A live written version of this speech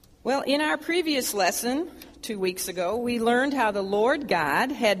Well, in our previous lesson, 2 weeks ago, we learned how the Lord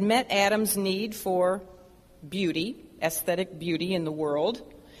God had met Adam's need for beauty, aesthetic beauty in the world,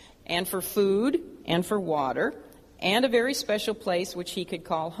 and for food, and for water, and a very special place which he could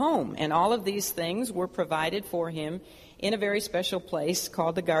call home. And all of these things were provided for him in a very special place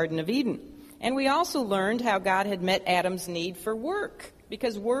called the Garden of Eden. And we also learned how God had met Adam's need for work,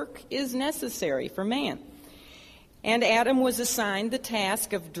 because work is necessary for man. And Adam was assigned the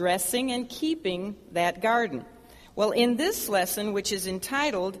task of dressing and keeping that garden. Well, in this lesson, which is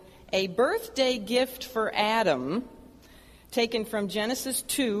entitled A Birthday Gift for Adam, taken from Genesis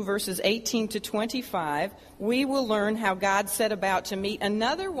 2, verses 18 to 25, we will learn how God set about to meet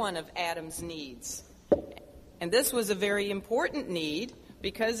another one of Adam's needs. And this was a very important need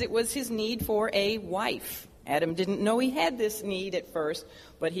because it was his need for a wife. Adam didn't know he had this need at first,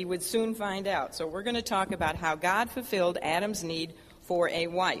 but he would soon find out. So we're going to talk about how God fulfilled Adam's need for a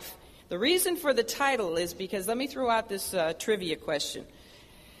wife. The reason for the title is because, let me throw out this trivia question.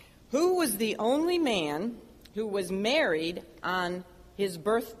 Who was the only man who was married on his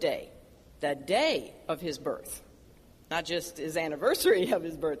birthday, the day of his birth? Not just his anniversary of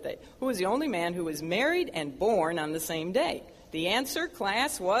his birthday. Who was the only man who was married and born on the same day? The answer,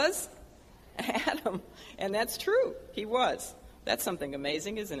 class, was Adam. And that's true. He was. That's something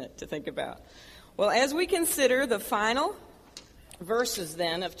amazing, isn't it, to think about? Well, as we consider the final verses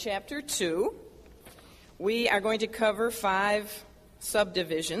then of chapter 2, we are going to cover 5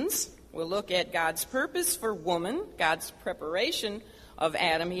 subdivisions. We'll look at God's purpose for woman, God's preparation of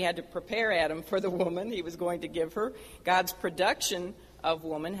Adam. He had to prepare Adam for the woman he was going to give her. God's production of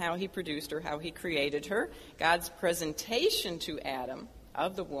woman, how he produced her, how he created her. God's presentation to Adam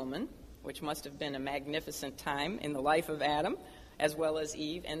of the woman, which must have been a magnificent time in the life of Adam, as well as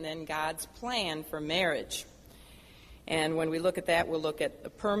Eve, and then God's plan for marriage. And when we look at that, we'll look at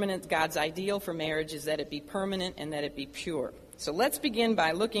the permanent. God's ideal for marriage is that it be permanent and that it be pure. So let's begin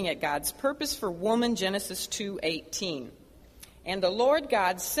by looking at God's purpose for woman, Genesis 2:18. And the Lord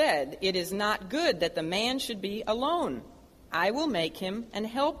God said, "It is not good that the man should be alone. I will make him an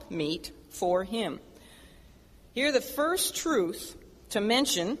helpmeet for him." Here, the first truth to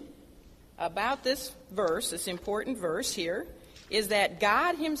mention about this verse, this important verse here, is that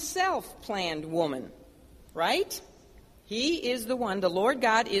God himself planned woman, right? He is the one, the Lord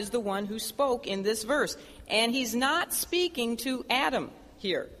God is the one who spoke in this verse. And he's not speaking to Adam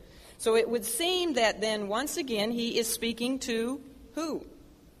here. So it would seem that then, once again, he is speaking to who?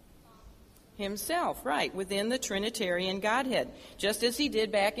 Himself, right, within the Trinitarian Godhead. Just as he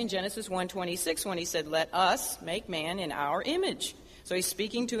did back in Genesis 1:26 when he said, "Let us make man in our image." So he's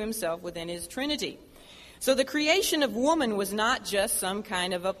speaking to himself within his Trinity. So the creation of woman was not just some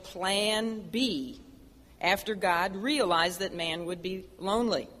kind of a plan B after God realized that man would be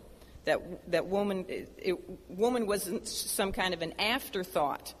lonely. That woman wasn't some kind of an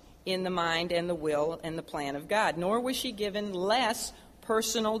afterthought in the mind and the will and the plan of God, nor was she given less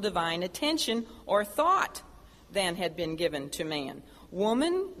personal divine attention or thought than had been given to man.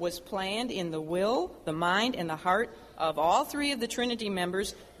 Woman was planned in the will, the mind, and the heart of all 3 of the Trinity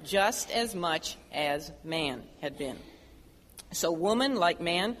members just as much as man had been. So woman, like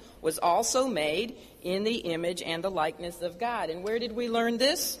man, was also made in the image and the likeness of God. And where did we learn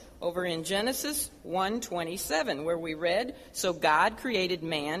this? Over in Genesis 1:27, where we read, "So God created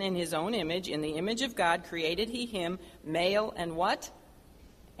man in his own image. In the image of God created he him, male and" what?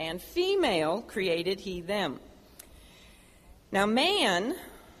 "And female created he them." Now man,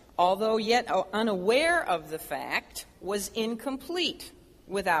 although yet unaware of the fact, was incomplete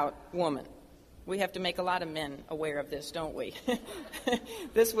without woman. We have to make a lot of men aware of this, don't we?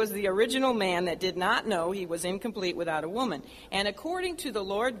 This was the original man that did not know he was incomplete without a woman. And according to the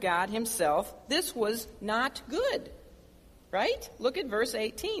Lord God himself, this was not good. Right? Look at verse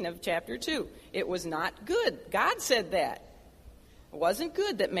 18 of chapter 2. It was not good. God said that. It wasn't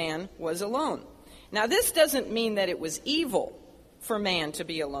good that man was alone. Now, this doesn't mean that it was evil for man to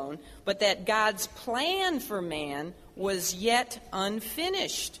be alone, but that God's plan for man was yet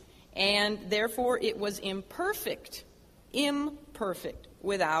unfinished, and therefore it was imperfect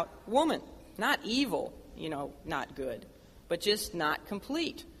without woman. Not evil, not good, but just not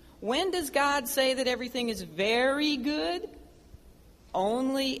complete. When does God say that everything is very good?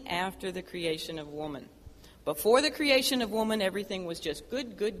 Only after the creation of woman. Before the creation of woman, everything was just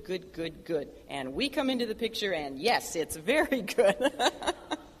good, good, good, good, good. And we come into the picture, and yes, it's very good.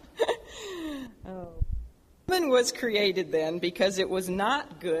 Woman was created then because it was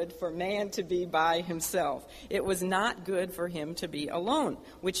not good for man to be by himself. It was not good for him to be alone,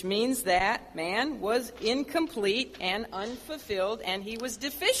 which means that man was incomplete and unfulfilled, and he was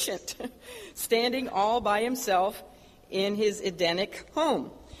deficient, standing all by himself in his Edenic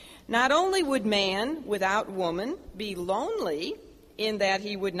home. Not only would man without woman be lonely, in that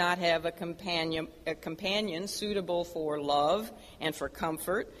he would not have a companion suitable for love and for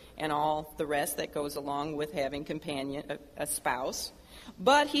comfort and all the rest that goes along with having a spouse,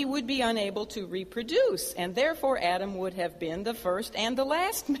 but he would be unable to reproduce, and therefore Adam would have been the first and the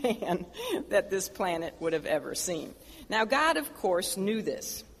last man that this planet would have ever seen. Now, God, of course, knew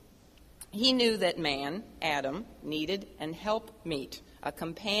this. He knew that man, Adam, needed an helpmeet, a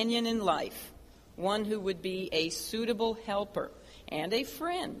companion in life, one who would be a suitable helper and a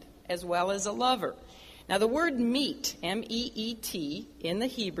friend, as well as a lover. Now, the word meet, M-E-E-T, in the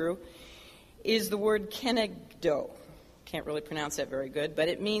Hebrew, is the word kenegdo. Can't really pronounce that very good, but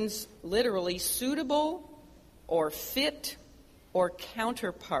it means literally suitable or fit or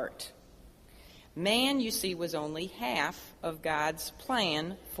counterpart. Man, you see, was only half of God's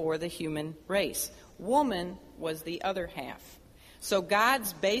plan for the human race. Woman was the other half. So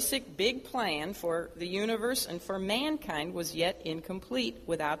God's basic big plan for the universe and for mankind was yet incomplete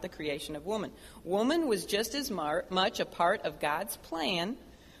without the creation of woman. Woman was just as much a part of God's plan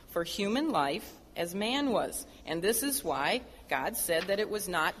for human life as man was. And this is why God said that it was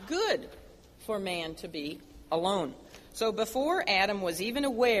not good for man to be alone. So before Adam was even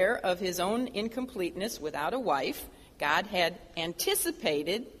aware of his own incompleteness without a wife, God had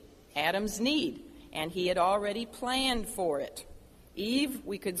anticipated Adam's need, and he had already planned for it. Eve,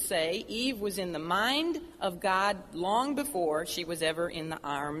 we could say, Eve was in the mind of God long before she was ever in the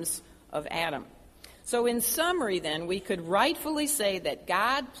arms of Adam. So in summary, then, we could rightfully say that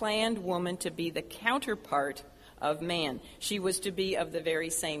God planned woman to be the counterpart of man. She was to be of the very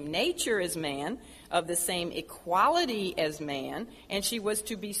same nature as man, of the same equality as man, and she was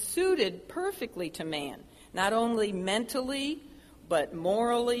to be suited perfectly to man, not only mentally, but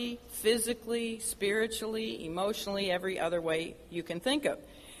morally, physically, spiritually, emotionally, every other way you can think of.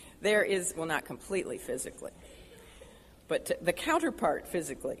 There is, well, not completely physically, but the counterpart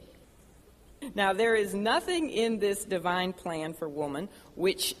physically. Now, there is nothing in this divine plan for woman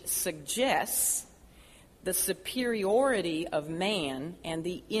which suggests the superiority of man and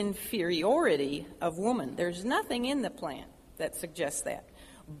the inferiority of woman. There's nothing in the plan that suggests that.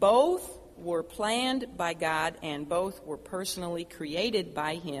 Both were planned by God, and both were personally created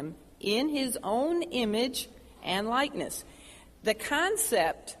by him in his own image and likeness. The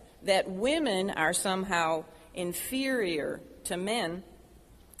concept that women are somehow inferior to men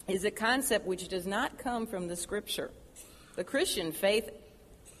is a concept which does not come from the Scripture. The Christian faith,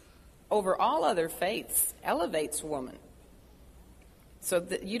 over all other faiths, elevates woman. So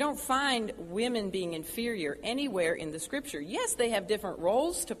you don't find women being inferior anywhere in the Scripture. Yes, they have different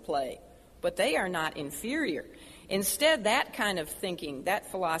roles to play, but they are not inferior. Instead, that kind of thinking,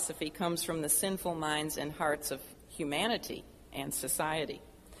 that philosophy, comes from the sinful minds and hearts of humanity and society.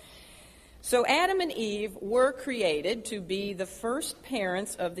 So Adam and Eve were created to be the first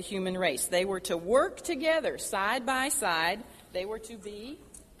parents of the human race. They were to work together side by side. They were to be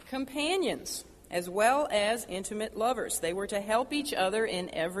companions as well as intimate lovers. They were to help each other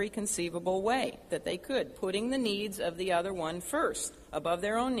in every conceivable way that they could, putting the needs of the other one first, above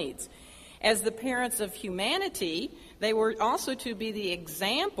their own needs. As the parents of humanity, they were also to be the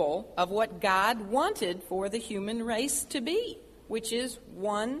example of what God wanted for the human race to be, which is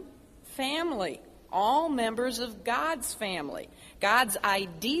one family, all members of God's family. God's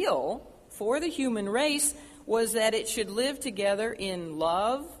ideal for the human race was that it should live together in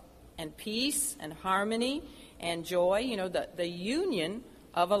love and peace and harmony and joy, the union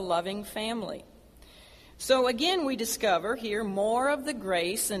of a loving family. So again, we discover here more of the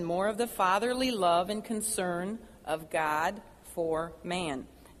grace and more of the fatherly love and concern of God for man.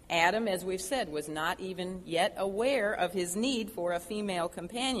 Adam, as we've said, was not even yet aware of his need for a female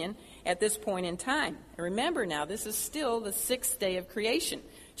companion at this point in time. And remember now, this is still the sixth day of creation.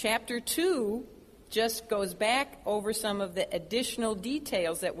 Chapter 2 just goes back over some of the additional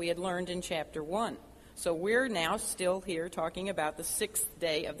details that we had learned in chapter 1. So we're now still here talking about the sixth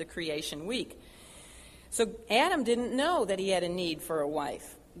day of the creation week. So Adam didn't know that he had a need for a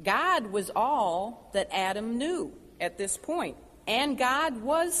wife. God was all that Adam knew at this point, and God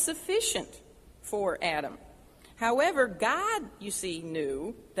was sufficient for Adam. However, God, you see,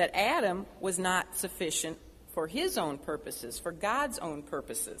 knew that Adam was not sufficient for his own purposes, for God's own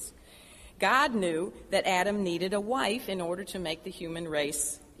purposes. God knew that Adam needed a wife in order to make the human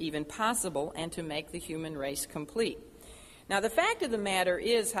race even possible and to make the human race complete. Now, the fact of the matter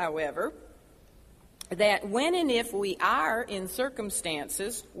is, however, that when and if we are in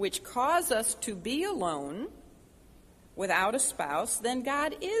circumstances which cause us to be alone without a spouse, then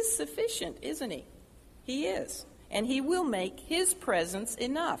God is sufficient, isn't he? He is. And he will make his presence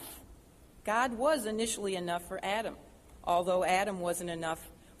enough. God was initially enough for Adam, although Adam wasn't enough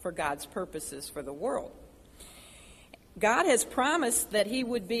for God's purposes for the world. God has promised that he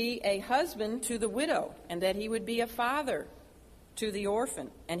would be a husband to the widow and that he would be a father to the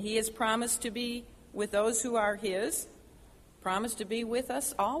orphan. And he has promised to be with those who are his, promised to be with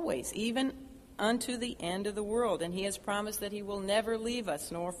us always, even unto the end of the world. And he has promised that he will never leave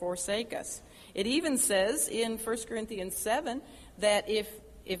us nor forsake us. It even says in 1 Corinthians 7 that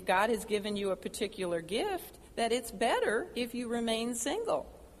if God has given you a particular gift, that it's better if you remain single,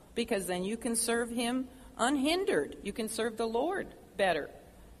 because then you can serve him unhindered. You can serve the Lord better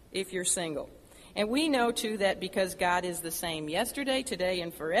if you're single. And we know, too, that because God is the same yesterday, today,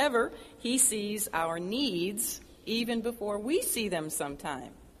 and forever, he sees our needs even before we see them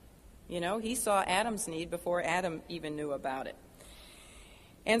sometime. You know, he saw Adam's need before Adam even knew about it.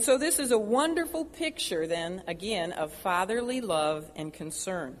 And so this is a wonderful picture, then, again, of fatherly love and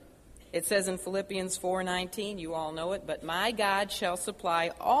concern. It says in Philippians 4:19, you all know it, but my God shall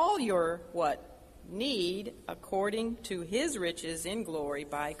supply all your, what? Need according to his riches in glory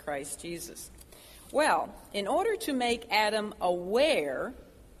by Christ Jesus. Well, in order to make Adam aware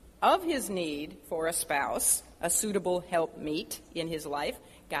of his need for a spouse, a suitable helpmeet in his life,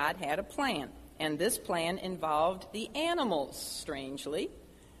 God had a plan. And this plan involved the animals, strangely,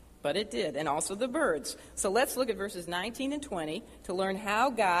 but it did, and also the birds. So let's look at verses 19 and 20 to learn how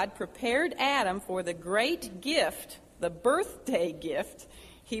God prepared Adam for the great gift, the birthday gift,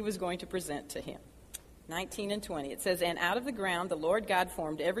 he was going to present to him. 19 and 20. It says, and out of the ground the Lord God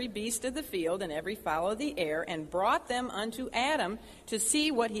formed every beast of the field and every fowl of the air, and brought them unto Adam to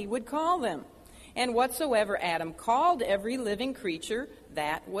see what he would call them. And whatsoever Adam called every living creature,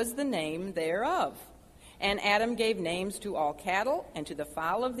 that was the name thereof. And Adam gave names to all cattle, and to the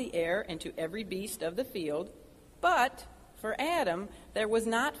fowl of the air, and to every beast of the field. But for Adam there was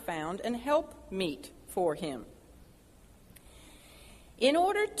not found an helpmeet for him. In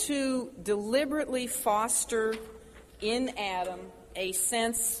order to deliberately foster in Adam a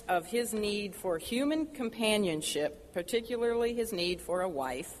sense of his need for human companionship, particularly his need for a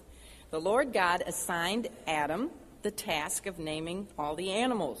wife, the Lord God assigned Adam the task of naming all the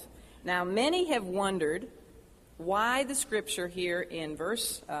animals. Now, many have wondered why the scripture here in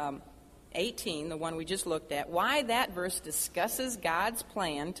verse 18, the one we just looked at, why that verse discusses God's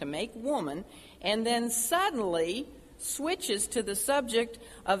plan to make woman and then suddenly switches to the subject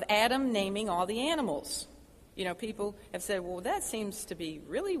of Adam naming all the animals. You know, people have said, well, that seems to be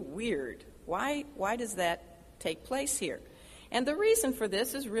really weird. Why does that take place here? And the reason for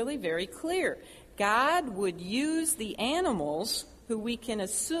this is really very clear. God would use the animals who we can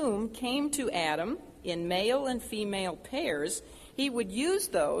assume came to Adam in male and female pairs. He would use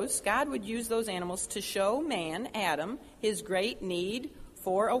those, God would use those animals to show man, Adam, his great need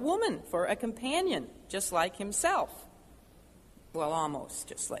for a woman, for a companion, just like himself. Well, almost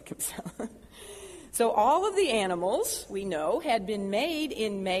just like himself. So all of the animals, we know, had been made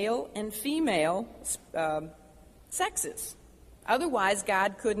in male and female sexes. Otherwise,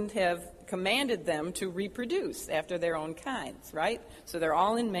 God couldn't have commanded them to reproduce after their own kinds, right? So they're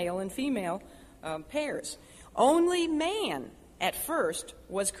all in male and female pairs. Only man, at first,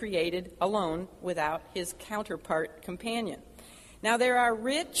 was created alone without his counterpart companion. Now, there are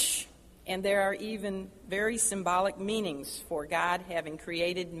rich and there are even very symbolic meanings for God having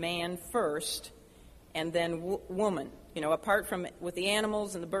created man first and then woman. You know, apart from with the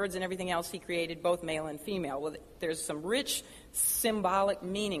animals and the birds and everything else, he created both male and female. Well, there's some rich symbolic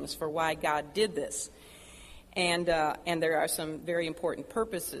meanings for why God did this. And there are some very important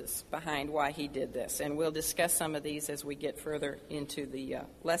purposes behind why he did this. And we'll discuss some of these as we get further into the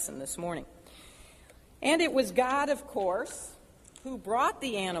lesson this morning. And it was God, of course, who brought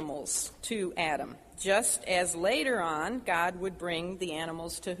the animals to Adam, just as later on God would bring the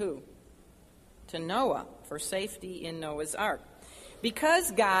animals to who? To Noah, for safety in Noah's ark.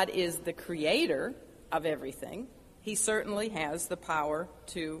 Because God is the creator of everything, he certainly has the power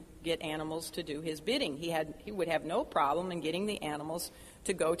to get animals to do his bidding. He would have no problem in getting the animals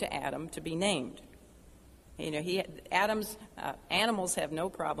to go to Adam to be named. You know, animals have no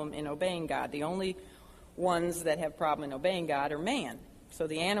problem in obeying God. The only ones that have problem in obeying God are man. So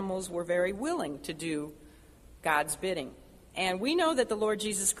the animals were very willing to do God's bidding. And we know that the Lord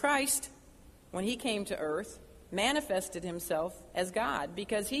Jesus Christ, when he came to earth, manifested himself as God,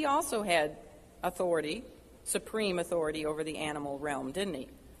 because he also had authority, supreme authority over the animal realm, didn't he?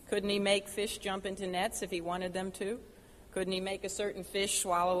 Couldn't he make fish jump into nets if he wanted them to? Couldn't he make a certain fish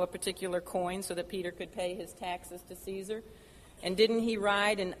swallow a particular coin so that Peter could pay his taxes to Caesar? And didn't he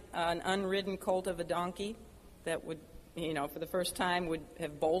ride an unridden colt of a donkey that would, for the first time would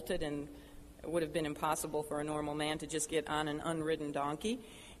have bolted, and it would have been impossible for a normal man to just get on an unridden donkey?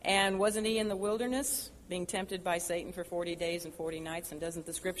 And wasn't he in the wilderness being tempted by Satan for 40 days and 40 nights? And doesn't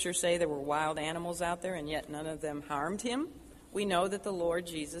the scripture say there were wild animals out there and yet none of them harmed him? We know that the Lord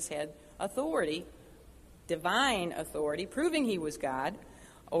Jesus had authority, divine authority, proving he was God,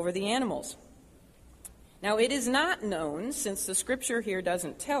 over the animals. Now, it is not known, since the scripture here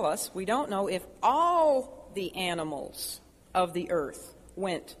doesn't tell us, we don't know if all the animals of the earth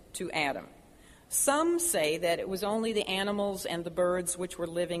went to Adam. Some say that it was only the animals and the birds which were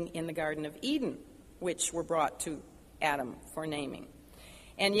living in the Garden of Eden which were brought to Adam for naming.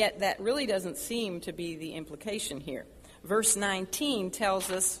 And yet that really doesn't seem to be the implication here. Verse 19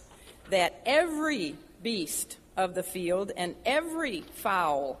 tells us that every beast of the field and every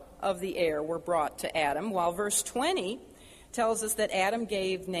fowl of the air were brought to Adam, while verse 20 tells us that Adam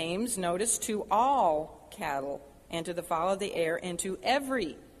gave names, notice, to all cattle and to the fowl of the air and to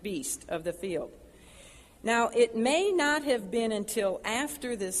every beast of the field. Now, it may not have been until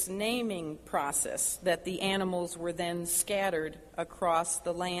after this naming process that the animals were then scattered across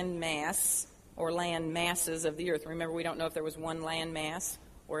the land mass or land masses of the earth. Remember, we don't know if there was one land mass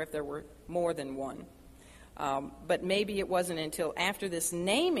or if there were more than one. But maybe it wasn't until after this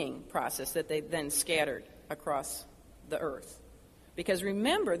naming process that they then scattered across the earth. Because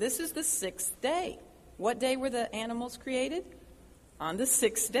remember, this is the sixth day. What day were the animals created? On the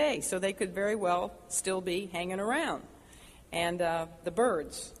sixth day. So they could very well still be hanging around. And the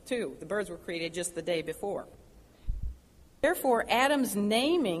birds, too. The birds were created just the day before. Therefore, Adam's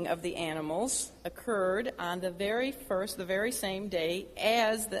naming of the animals occurred on the very same day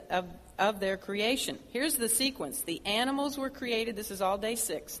as of their creation. Here's the sequence. The animals were created. This is all day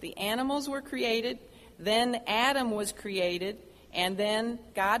 6. The animals were created. Then Adam was created. And then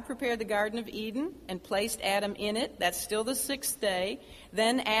God prepared the Garden of Eden and placed Adam in it. That's still the 6th day.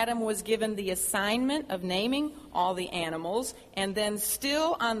 Then Adam was given the assignment of naming all the animals. And then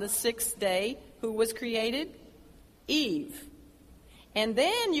still on the 6th day, who was created? Eve. And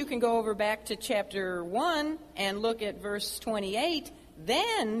then you can go over back to chapter 1 and look at verse 28.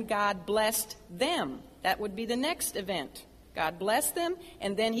 Then God blessed them. That would be the next event. God blessed them,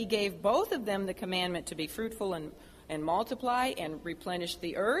 and then he gave both of them the commandment to be fruitful and multiply and replenish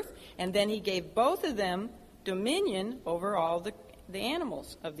the earth. And then he gave both of them dominion over all the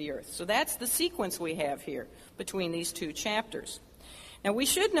animals of the earth. So that's the sequence we have here between these two chapters. Now, we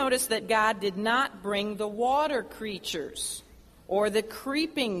should notice that God did not bring the water creatures or the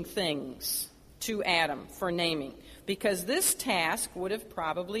creeping things to Adam for naming, because this task would have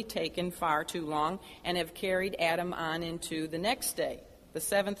probably taken far too long and have carried Adam on into the next day, the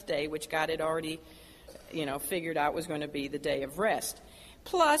 7th day, which God had already, figured out was going to be the day of rest.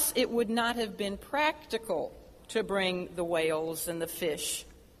 Plus, it would not have been practical to bring the whales and the fish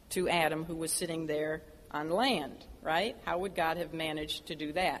to Adam, who was sitting there on land. Right? How would God have managed to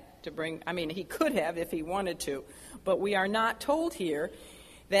do that? He could have if he wanted to, but we are not told here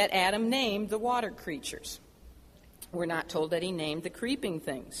that Adam named the water creatures. We're not told that he named the creeping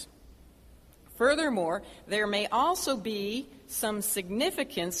things. Furthermore, there may also be some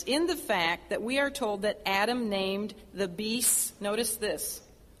significance in the fact that we are told that Adam named the beasts, notice this,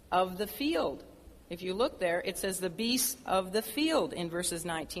 of the field. If you look there, it says the beasts of the field in verses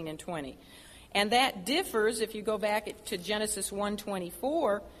 19 and 20. And that differs, if you go back to Genesis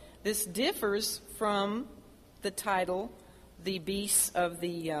 1:24, this differs from the title, the beasts of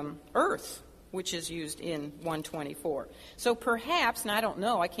the earth, which is used in 1:24. So perhaps, and I don't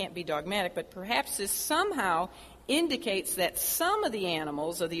know, I can't be dogmatic, but perhaps this somehow indicates that some of the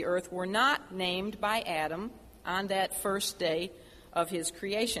animals of the earth were not named by Adam on that first day of his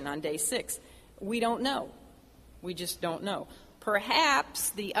creation, on day 6. We don't know. We just don't know. Perhaps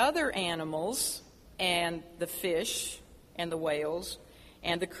the other animals and the fish and the whales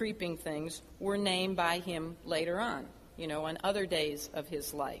and the creeping things were named by him later on, on other days of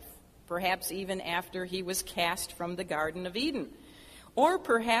his life. Perhaps even after he was cast from the Garden of Eden. Or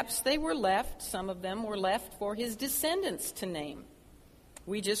perhaps they were left, some of them were left for his descendants to name.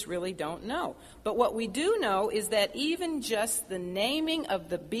 We just really don't know. But what we do know is that even just the naming of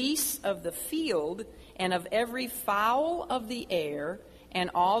the beasts of the field and of every fowl of the air and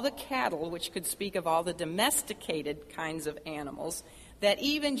all the cattle, which could speak of all the domesticated kinds of animals, that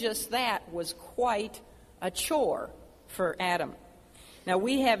even just that was quite a chore for Adam. Now,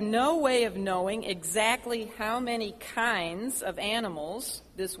 we have no way of knowing exactly how many kinds of animals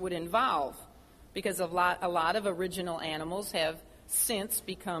this would involve, because a lot of original animals have since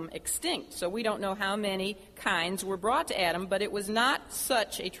become extinct. So we don't know how many kinds were brought to Adam, but it was not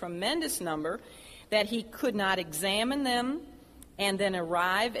such a tremendous number that he could not examine them and then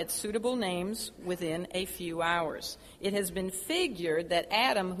arrive at suitable names within a few hours. It has been figured that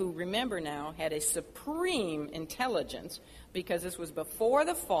Adam, who, remember now, had a supreme intelligence, because this was before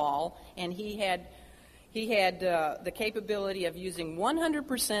the fall, and he had the capability of using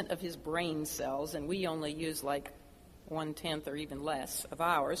 100% of his brain cells, and we only use like 1/10 or even less of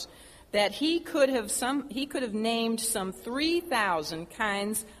ours, that he could have named some 3,000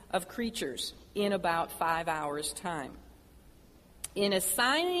 kinds of creatures in about 5 hours' time. In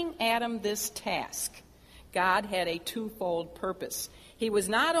assigning Adam this task, God had a twofold purpose. He was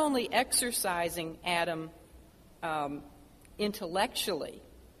not only exercising Adam intellectually.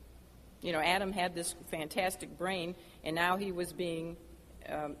 You know, Adam had this fantastic brain, and now he was being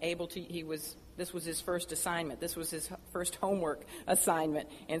this was his first assignment. This was his first homework assignment,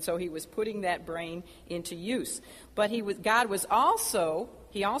 and so he was putting that brain into use. But he also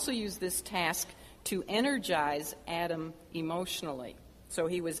used this task to energize Adam emotionally. So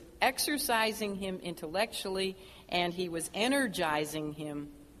he was exercising him intellectually, and he was energizing him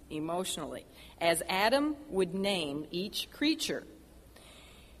emotionally. As Adam would name each creature,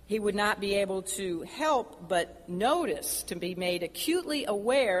 he would not be able to help but notice, to be made acutely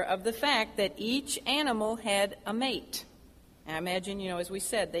aware of the fact that each animal had a mate. I imagine, as we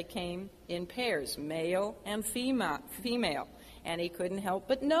said, they came in pairs, male and female, and he couldn't help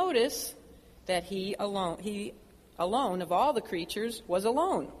but notice that he alone of all the creatures was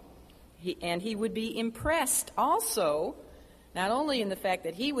alone. He would be impressed also, not only in the fact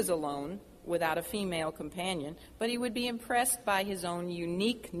that he was alone without a female companion, but he would be impressed by his own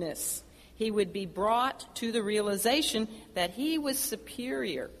uniqueness. He would be brought to the realization that he was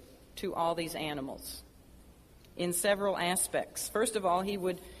superior to all these animals in several aspects. First of all, he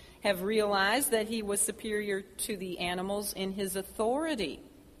would have realized that he was superior to the animals in his authority,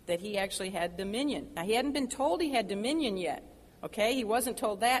 that he actually had dominion. Now, he hadn't been told he had dominion yet, okay? He wasn't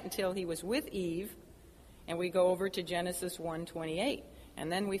told that until he was with Eve, and we go over to Genesis 1:28. And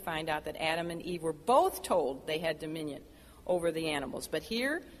then we find out that Adam and Eve were both told they had dominion over the animals. But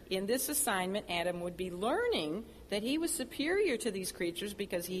here, in this assignment, Adam would be learning that he was superior to these creatures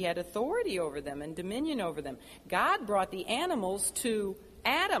because he had authority over them and dominion over them. God brought the animals to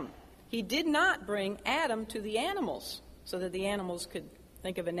Adam. He did not bring Adam to the animals so that the animals could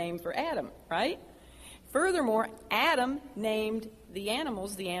think of a name for Adam, right? Furthermore, Adam named the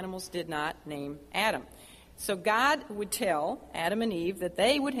animals did not name Adam. So God would tell Adam and Eve that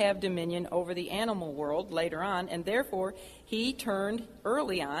they would have dominion over the animal world later on, and therefore he turned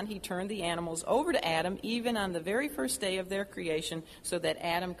the animals over to Adam even on the very first day of their creation, so that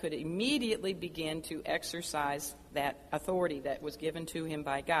Adam could immediately begin to exercise that authority that was given to him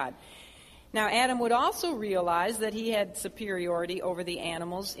by God. Now, Adam would also realize that he had superiority over the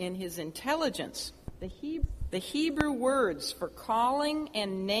animals in his intelligence. The Hebrew words for calling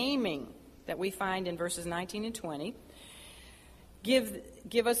and naming that we find in verses 19 and 20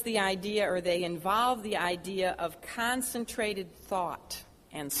 give us the idea, or they involve the idea of concentrated thought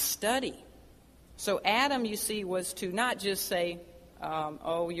and study. So Adam, you see, was to not just say,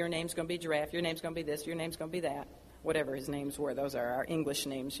 your name's going to be Giraffe, your name's going to be this, your name's going to be that, whatever his names were. Those are our English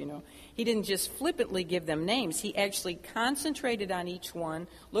names, He didn't just flippantly give them names. He actually concentrated on each one,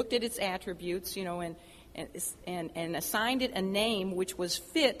 looked at its attributes, and assigned it a name which was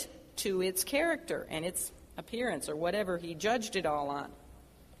fit to its character and its appearance, or whatever he judged it all on.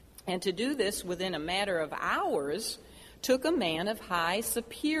 And to do this within a matter of hours took a man of high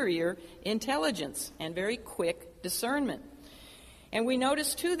superior intelligence and very quick discernment. And we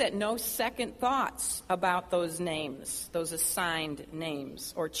notice, too, that no second thoughts about those names, those assigned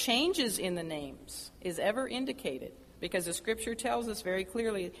names, or changes in the names is ever indicated, because the Scripture tells us very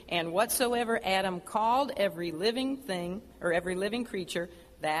clearly, and whatsoever Adam called every living thing, or every living creature,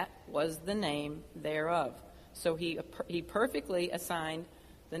 that was the name thereof. So he perfectly assigned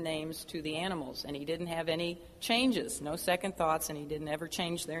the names to the animals, and he didn't have any changes, no second thoughts, and he didn't ever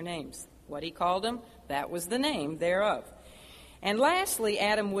change their names. What he called them, that was the name thereof. And lastly,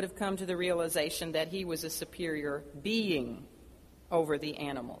 Adam would have come to the realization that he was a superior being over the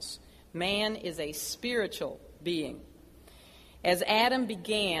animals. Man is a spiritual being. As Adam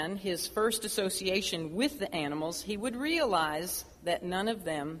began his first association with the animals, he would realize that none of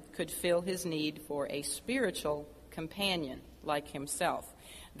them could fill his need for a spiritual companion like himself.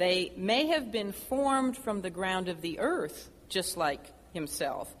 They may have been formed from the ground of the earth, just like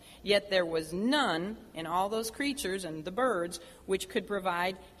himself, yet there was none in all those creatures and the birds which could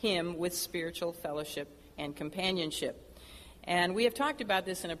provide him with spiritual fellowship and companionship. And we have talked about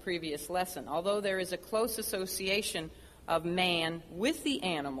this in a previous lesson. Although there is a close association of man with the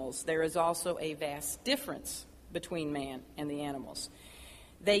animals, there is also a vast difference between man and the animals.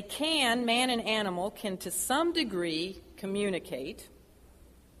 Man and animal can to some degree communicate.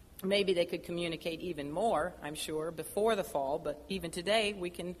 Maybe they could communicate even more, I'm sure, before the fall, but even today we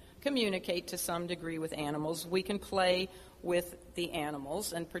can communicate to some degree with animals. We can play with the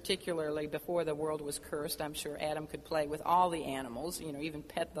animals, and particularly before the world was cursed, I'm sure Adam could play with all the animals, even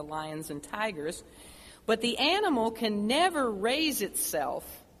pet the lions and tigers. But the animal can never raise itself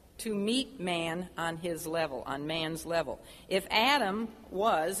to meet man on his level, on man's level. If Adam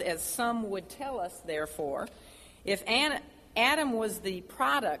was, as some would tell us, therefore, if Adam was the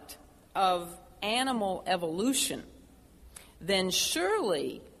product of animal evolution, then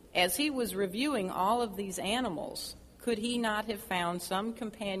surely, as he was reviewing all of these animals, could he not have found some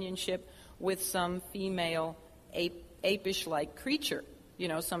companionship with some female apish-like creature,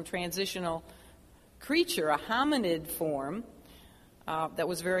 some transitional creature, a hominid form that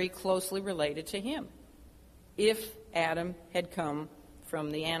was very closely related to him, if Adam had come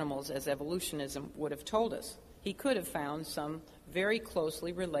from the animals, as evolutionism would have told us? He could have found some very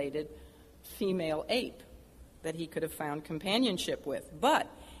closely related female ape that he could have found companionship with. But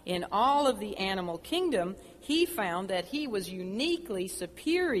in all of the animal kingdom, he found that he was uniquely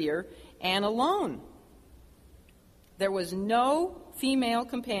superior and alone. There was no female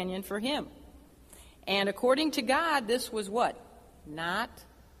companion for him. And according to God, this was what? Not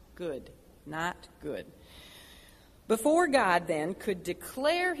good. Not good. Before God, then, could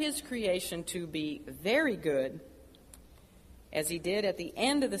declare his creation to be very good, as he did at the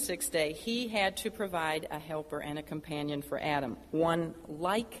end of the sixth day, he had to provide a helper and a companion for Adam, one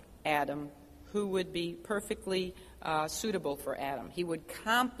like Adam who would be perfectly suitable for Adam.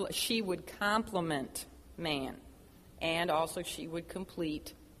 She would complement man, and also she would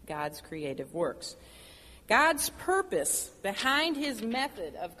complete God's creative works. God's purpose behind his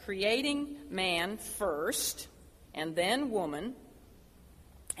method of creating man first and then woman,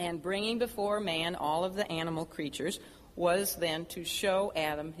 and bringing before man all of the animal creatures, was then to show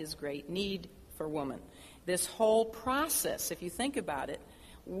Adam his great need for woman. This whole process, if you think about it,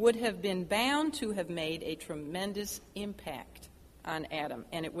 would have been bound to have made a tremendous impact on Adam,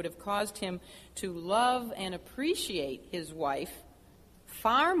 and it would have caused him to love and appreciate his wife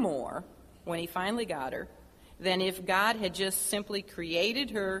far more when he finally got her than if God had just simply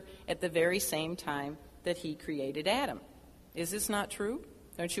created her at the very same time that he created Adam. Is this not true?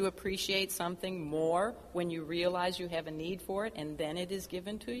 Don't you appreciate something more when you realize you have a need for it and then it is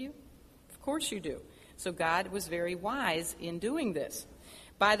given to you? Of course you do. So God was very wise in doing this.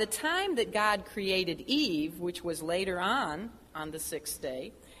 By the time that God created Eve, which was later on the sixth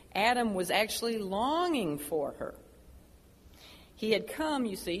day, Adam was actually longing for her. He had come,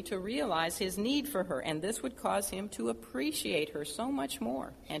 you see, to realize his need for her, and this would cause him to appreciate her so much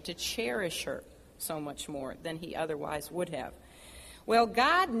more and to cherish her so much more than he otherwise would have. Well,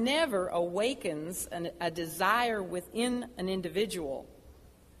 God never awakens a desire within an individual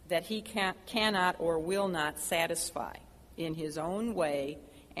that he cannot or will not satisfy in his own way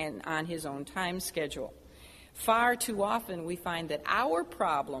and on his own time schedule. Far too often we find that our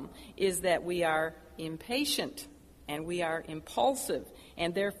problem is that we are impatient and we are impulsive,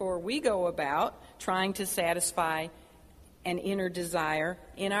 and therefore we go about trying to satisfy an inner desire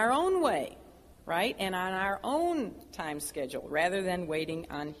in our own way, right, and on our own time schedule, rather than waiting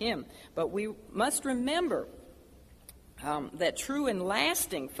on him. But we must remember that true and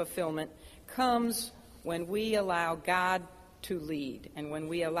lasting fulfillment comes when we allow God to lead and when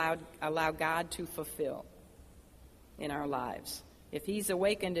we allow God to fulfill in our lives. If he's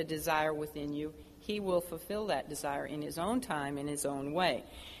awakened a desire within you, he will fulfill that desire in his own time, in his own way.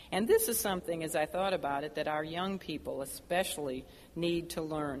 And this is something, as I thought about it, that our young people especially need to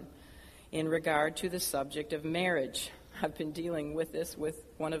learn in regard to the subject of marriage. I've been dealing with this with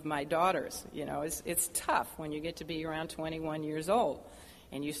one of my daughters. It's tough when you get to be around 21 years old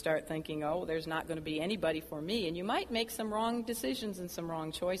and you start thinking, oh, there's not going to be anybody for me. And you might make some wrong decisions and some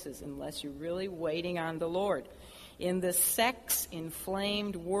wrong choices unless you're really waiting on the Lord. In the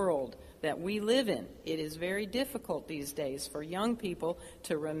sex-inflamed world that we live in, it is very difficult these days for young people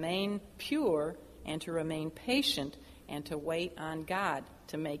to remain pure and to remain patient and to wait on God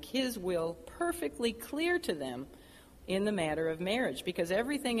to make his will perfectly clear to them in the matter of marriage, because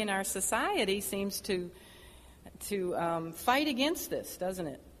everything in our society seems to fight against this, doesn't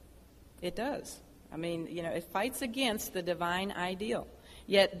it? It does. I mean, it fights against the divine ideal.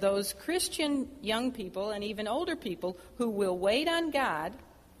 Yet those Christian young people and even older people who will wait on God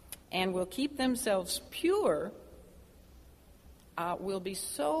and will keep themselves pure will be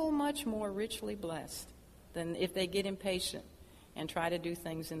so much more richly blessed than if they get impatient and try to do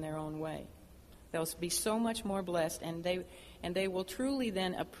things in their own way. They'll be so much more blessed, and they will truly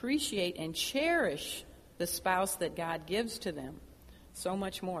then appreciate and cherish the spouse that God gives to them so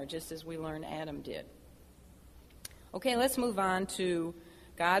much more, just as we learned Adam did. Okay, let's move on to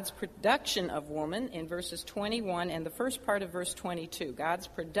God's production of woman in verses 21 and the first part of verse 22. God's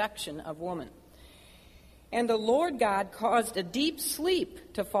production of woman. And the Lord God caused a deep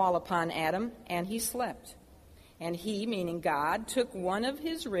sleep to fall upon Adam, and he slept. And he, meaning God, took one of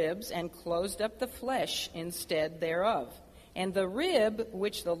his ribs and closed up the flesh instead thereof. And the rib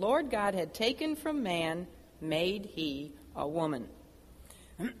which the Lord God had taken from man made he a woman.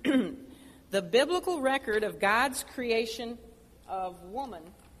 The biblical record of God's creation of woman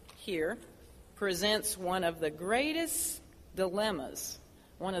here presents one of the greatest dilemmas,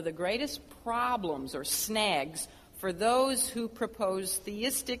 one of the greatest problems or snags for those who propose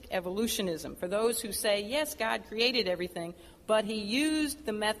theistic evolutionism, for those who say, yes, God created everything, but he used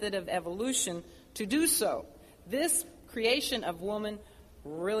the method of evolution to do so. This creation of woman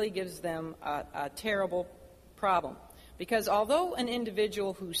really gives them a terrible problem. Because although an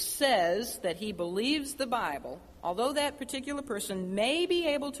individual who says that he believes the Bible, although that particular person may be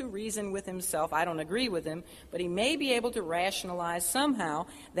able to reason with himself, I don't agree with him, but he may be able to rationalize somehow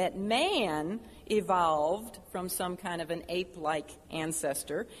that man evolved from some kind of an ape-like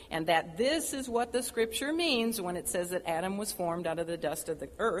ancestor, and that this is what the Scripture means when it says that Adam was formed out of the dust of the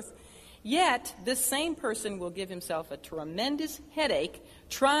earth, yet this same person will give himself a tremendous headache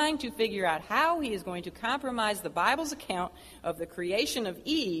trying to figure out how he is going to compromise the Bible's account of the creation of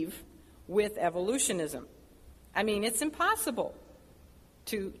Eve with evolutionism. I mean, it's impossible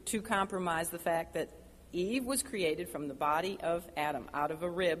to compromise the fact that Eve was created from the body of Adam, out of a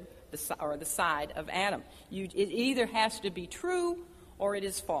rib, or the side of Adam. It either has to be true or it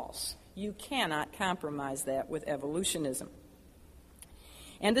is false. You cannot compromise that with evolutionism.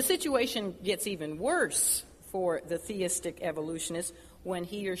 And the situation gets even worse for the theistic evolutionist when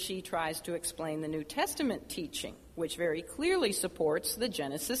he or she tries to explain the New Testament teaching, which very clearly supports the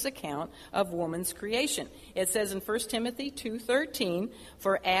Genesis account of woman's creation. It says in 1 Timothy 2:13,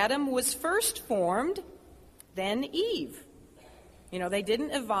 "For Adam was first formed, then Eve." They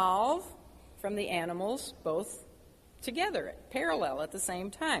didn't evolve from the animals both together, parallel at the same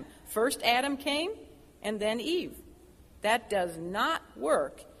time. First Adam came, and then Eve. That does not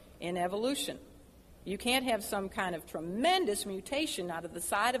work in evolution. You can't have some kind of tremendous mutation out of the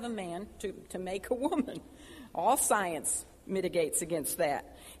side of a man to make a woman. All science mitigates against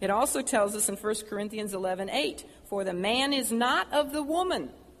that. It also tells us in 1 Corinthians 11:8, "For the man is not of the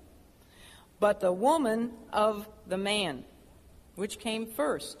woman, but the woman of the man." Which came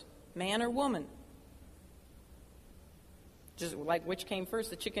first, man or woman? Just like which came first,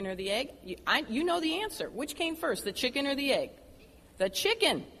 the chicken or the egg? You know the answer. Which came first, the chicken or the egg? The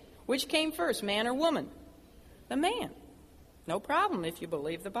chicken. Which came first, man or woman? The man. No problem if you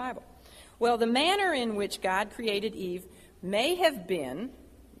believe the Bible. Well, the manner in which God created Eve may have been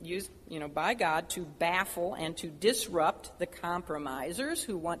used, by God to baffle and to disrupt the compromisers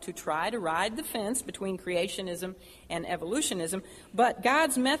who want to try to ride the fence between creationism and evolutionism. But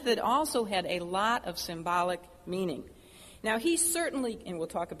God's method also had a lot of symbolic meaning. Now, he certainly, and we'll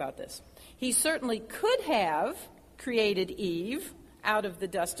talk about this, he certainly could have created Eve out of the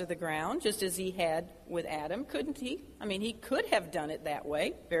dust of the ground, just as he had with Adam, couldn't he? I mean, he could have done it that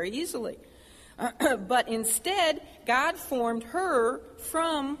way very easily. But instead, God formed her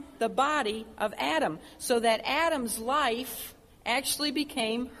from the body of Adam, so that Adam's life actually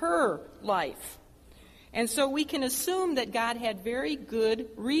became her life. And so we can assume that God had very good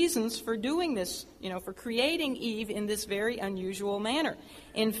reasons for doing this, for creating Eve in this very unusual manner.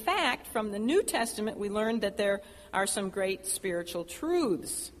 In fact, from the New Testament, we learn that there are some great spiritual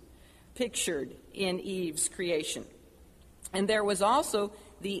truths pictured in Eve's creation. And there was also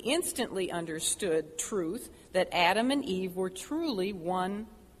the instantly understood truth that Adam and Eve were truly one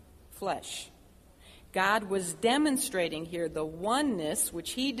flesh. God was demonstrating here the oneness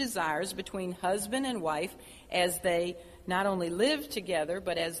which he desires between husband and wife as they not only live together,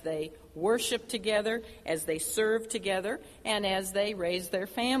 but as they worship together, as they serve together, and as they raise their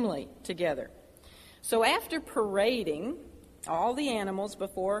family together. So after parading all the animals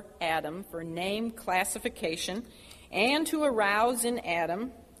before Adam for name classification and to arouse in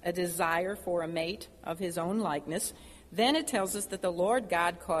Adam a desire for a mate of his own likeness. Then it tells us that the Lord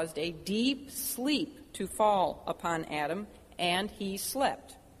God caused a deep sleep to fall upon Adam, and he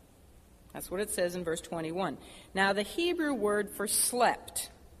slept. That's what it says in verse 21. Now, the Hebrew word for slept,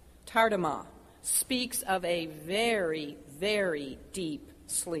 tardama, speaks of a very, very deep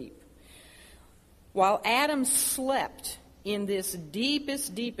sleep. While Adam slept in this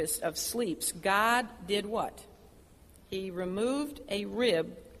deepest of sleeps, God did what? He removed a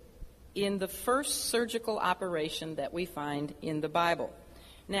rib in the first surgical operation that we find in the Bible.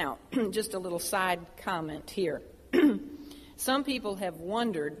 Now, just a little side comment here. Some people have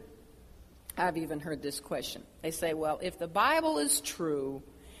wondered, I've even heard this question. They say, well, if the Bible is true,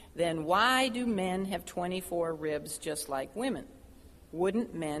 then why do men have 24 ribs just like women?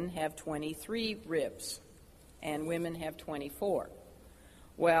 Wouldn't men have 23 ribs and women have 24?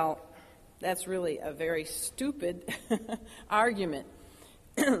 Well, that's really a very stupid argument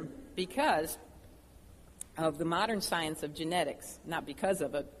because of the modern science of genetics. Not because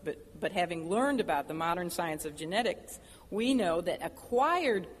of it, but having learned about the modern science of genetics, we know that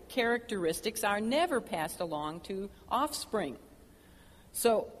acquired characteristics are never passed along to offspring.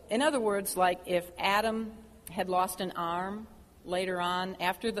 So, in other words, like if Adam had lost an arm later on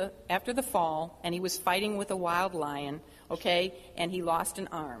after the fall, and he was fighting with a wild lion, okay, and he lost an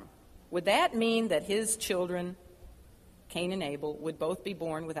arm, would that mean that his children, Cain and Abel, would both be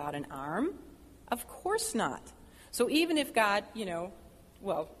born without an arm? Of course not. So even if God,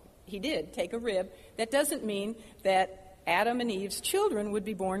 he did take a rib, that doesn't mean that Adam and Eve's children would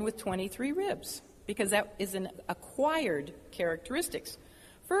be born with 23 ribs, because that is an acquired characteristics.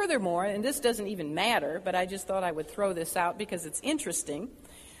 Furthermore, and this doesn't even matter, but I just thought I would throw this out because it's interesting,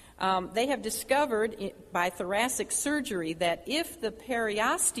 they have discovered by thoracic surgery that if the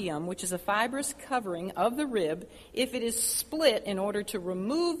periosteum, which is a fibrous covering of the rib, if it is split in order to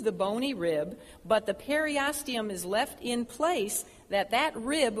remove the bony rib, but the periosteum is left in place, that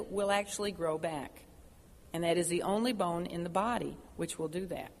rib will actually grow back. And that is the only bone in the body which will do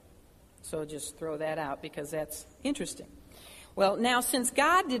that. So just throw that out because that's interesting. Well, now, since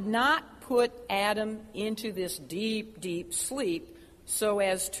God did not put Adam into this deep sleep so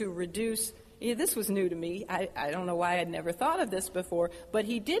as to reduce, this was new to me, I don't know why I'd never thought of this before, but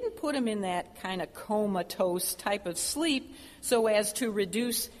he didn't put him in that kind of comatose type of sleep so as to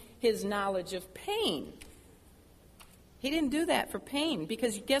reduce his knowledge of pain. He didn't do that for pain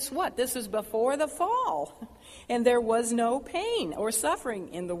because guess what? This is before the fall, and there was no pain or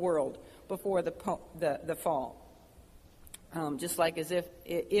suffering in the world before the fall. Just like as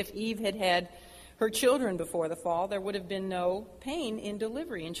if Eve had her children before the fall, there would have been no pain in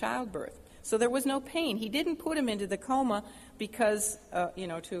delivery, in childbirth. So there was no pain. He didn't put him into the coma because,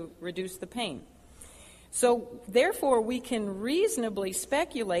 to reduce the pain. So therefore, we can reasonably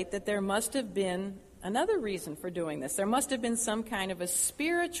speculate that there must have been another reason for doing this. There must have been some kind of a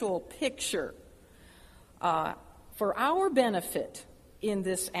spiritual picture for our benefit in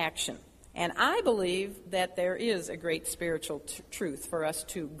this action. And I believe that there is a great spiritual truth for us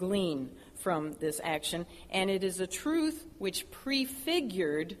to glean from this action, and it is a truth which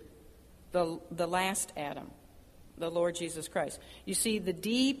prefigured the last Adam, the Lord Jesus Christ. You see, the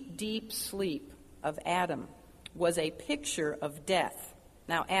deep sleep of Adam was a picture of death.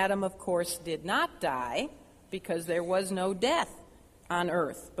 Now, Adam, of course, did not die because there was no death on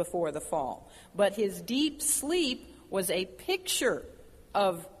earth before the fall. But his deep sleep was a picture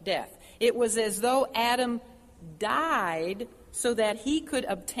of death. It was as though Adam died so that he could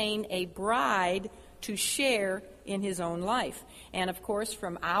obtain a bride to share in his own life. And of course,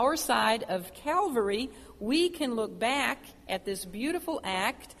 from our side of Calvary, we can look back at this beautiful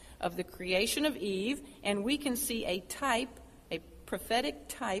act of the creation of Eve, and we can see a type, a prophetic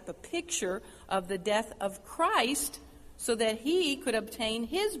type, a picture of the death of Christ so that he could obtain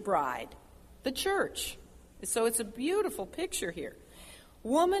his bride, the church. So it's a beautiful picture here.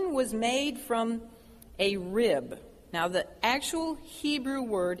 Woman was made from a rib. Now, the actual Hebrew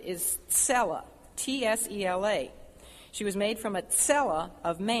word is tsela, T-S-E-L-A. She was made from a tsela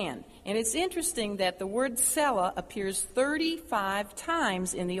of man. And it's interesting that the word tsela appears 35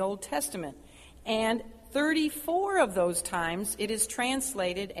 times in the Old Testament. And 34 of those times it is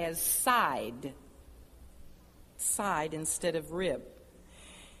translated as side. Side instead of rib.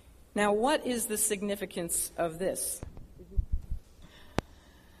 Now, what is the significance of this?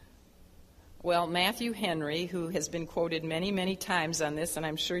 Well, Matthew Henry, who has been quoted many, many times on this, and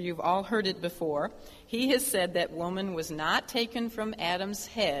I'm sure you've all heard it before, he has said that woman was not taken from Adam's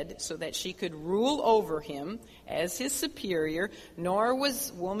head so that she could rule over him as his superior, nor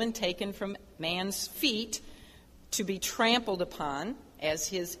was woman taken from man's feet to be trampled upon as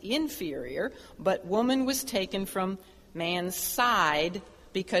his inferior, but woman was taken from man's side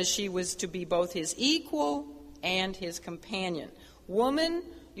because she was to be both his equal and his companion. Woman,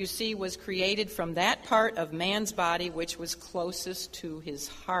 you see, was created from that part of man's body which was closest to his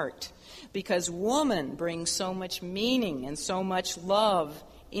heart, because woman brings so much meaning and so much love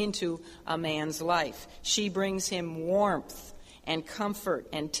into a man's life. She brings him warmth and comfort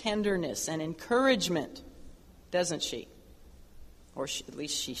and tenderness and encouragement, doesn't she? Or at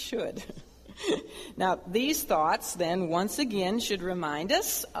least she should. Now, these thoughts then once again should remind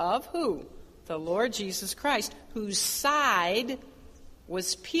us of who? The Lord Jesus Christ, whose side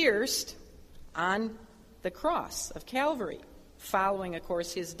was pierced on the cross of Calvary, following, of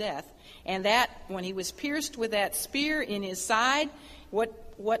course, his death. And that, when he was pierced with that spear in his side,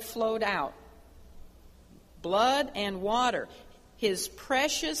 what flowed out? Blood and water. His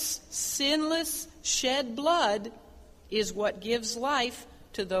precious, sinless, shed blood is what gives life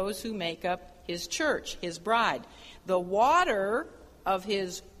to those who make up his church, his bride. The water of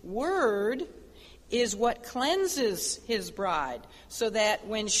his word is what cleanses his bride, so that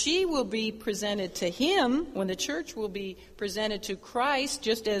when she will be presented to him, when the church will be presented to Christ,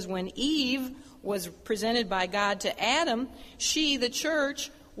 just as when Eve was presented by God to Adam, she, the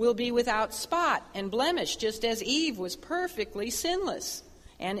church, will be without spot and blemish, just as Eve was perfectly sinless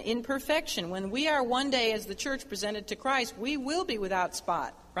and in perfection. When we are one day as the church presented to Christ, we will be without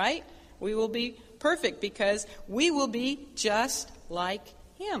spot, right? We will be perfect because we will be just like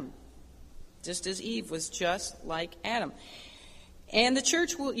him, just as Eve was just like Adam. And the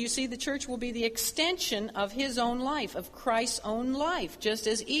church will, you see, the church will be the extension of his own life, of Christ's own life, just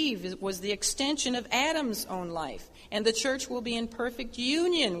as Eve was the extension of Adam's own life. And the church will be in perfect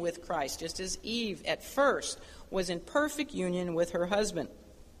union with Christ, just as Eve at first was in perfect union with her husband.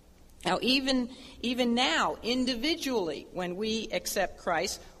 Now, even now, individually, when we accept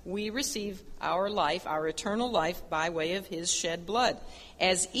Christ, we receive our life, our eternal life, by way of his shed blood.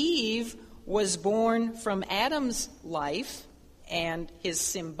 As Eve was born from Adam's life and his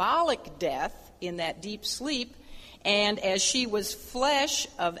symbolic death in that deep sleep, and as she was flesh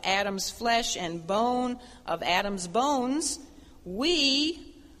of Adam's flesh and bone of Adam's bones, we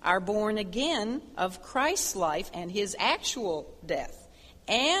are born again of Christ's life and his actual death.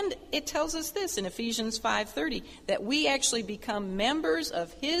 And it tells us this in Ephesians 5:30, that we actually become members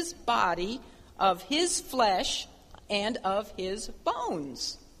of his body, of his flesh, and of his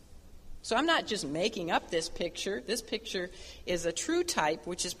bones. So I'm not just making up this picture. This picture is a true type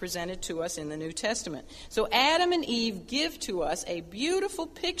which is presented to us in the New Testament. So Adam and Eve give to us a beautiful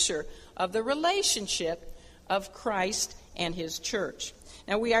picture of the relationship of Christ and his church.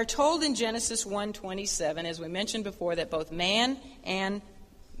 Now we are told in Genesis 1:27, as we mentioned before, that both man and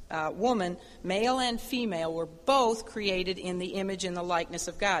woman, male and female, were both created in the image and the likeness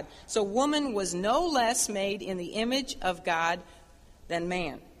of God. So woman was no less made in the image of God than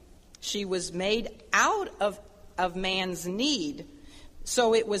man. She was made out of man's need,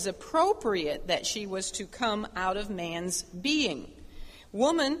 so it was appropriate that she was to come out of man's being.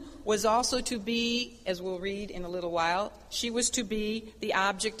 Woman was also to be, as we'll read in a little while, she was to be the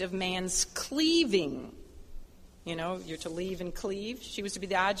object of man's cleaving. You know, you're to leave and cleave. She was to be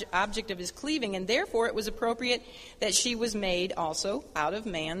the object of his cleaving, and therefore it was appropriate that she was made also out of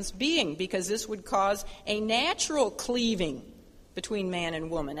man's being, because this would cause a natural cleaving between man and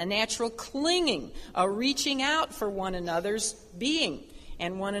woman, a natural clinging, a reaching out for one another's being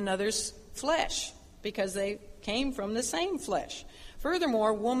and one another's flesh, because they came from the same flesh.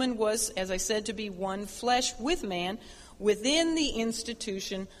 Furthermore, woman was, as I said, to be one flesh with man within the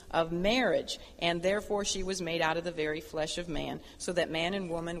institution of marriage, and therefore she was made out of the very flesh of man, so that man and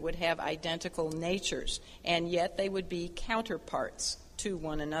woman would have identical natures, and yet they would be counterparts to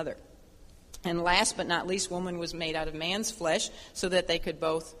one another. And last but not least, woman was made out of man's flesh, so that they could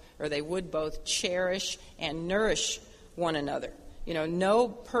both, or they would both, cherish and nourish one another. You know, no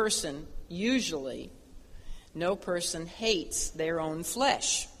person hates their own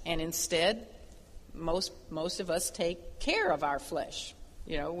flesh, and instead, most of us take care of our flesh.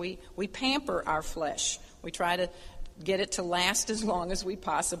 You know, we pamper our flesh. We try to get it to last as long as we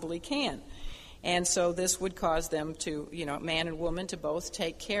possibly can. And so this would cause them to, man and woman, to both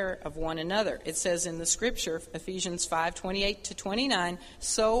take care of one another. It says in the scripture, Ephesians 5:28-29,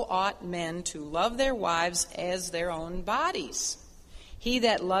 so ought men to love their wives as their own bodies. He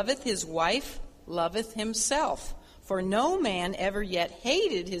that loveth his wife loveth himself. For no man ever yet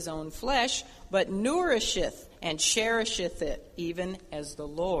hated his own flesh, but nourisheth and cherisheth it, even as the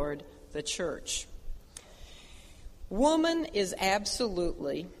Lord the church. Woman is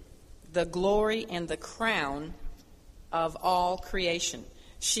absolutely the glory and the crown of all creation.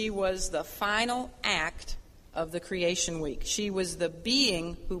 She was the final act of the creation week. She was the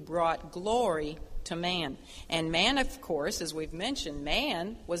being who brought glory to man. And man, of course, as we've mentioned,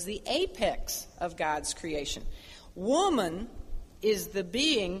 man was the apex of God's creation. Woman is the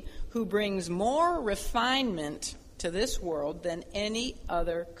being who brings more refinement to this world than any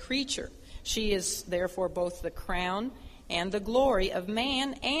other creature. She is therefore both the crown and the glory of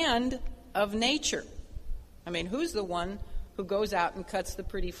man and of nature. I mean, who's the one who goes out and cuts the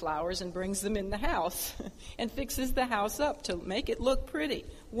pretty flowers and brings them in the house and fixes the house up to make it look pretty?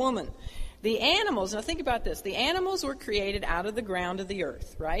 Woman. The animals, now think about this. The animals were created out of the ground of the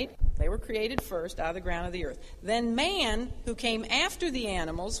earth, right? They were created first out of the ground of the earth. Then man, who came after the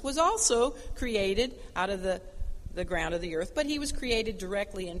animals, was also created out of the ground of the earth, but he was created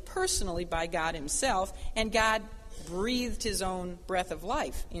directly and personally by God himself, and God breathed his own breath of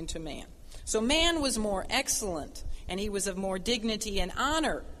life into man. So man was more excellent, and he was of more dignity and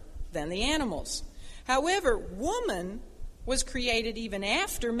honor than the animals. However, woman was created even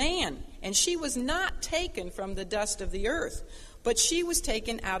after man, and she was not taken from the dust of the earth, but she was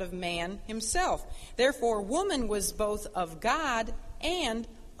taken out of man himself. Therefore, woman was both of God and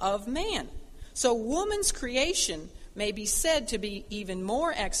of man. So woman's creation may be said to be even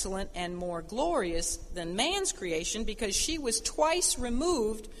more excellent and more glorious than man's creation because she was twice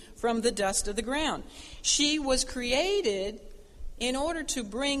removed from the dust of the ground. She was created in order to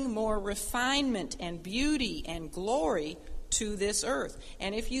bring more refinement and beauty and glory to this earth.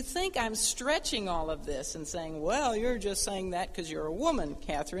 And if you think I'm stretching all of this and saying, well, you're just saying that because you're a woman,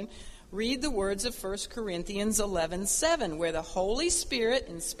 Catherine, read the words of 1 Corinthians 11:7, where the Holy Spirit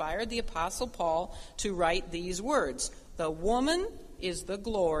inspired the Apostle Paul to write these words: "The woman is the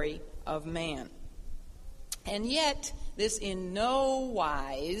glory of man." And yet, this in no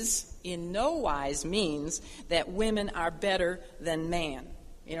wise means that women are better than man.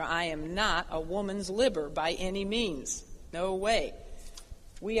 You know, I am not a woman's liber by any means. No way.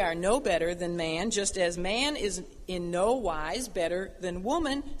 We are no better than man, just as man is in no wise better than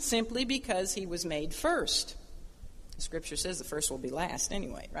woman simply because he was made first. The scripture says the first will be last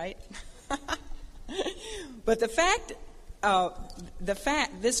anyway, right? But this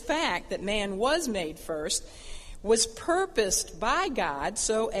fact that man was made first was purposed by God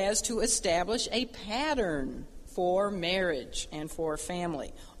so as to establish a pattern for marriage and for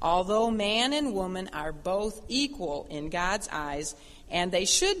family. Although man and woman are both equal in God's eyes, and they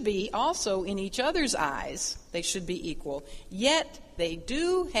should be also in each other's eyes, they should be equal, yet they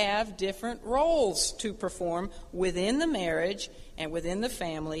do have different roles to perform within the marriage and within the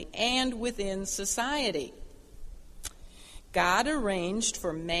family and within society. God arranged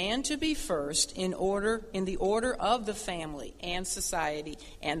for man to be first in the order of the family and society,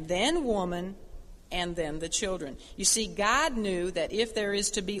 and then woman, and then the children. You see, God knew that if there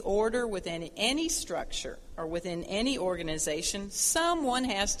is to be order within any structure or within any organization, someone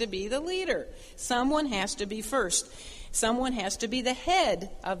has to be the leader. Someone has to be first. Someone has to be the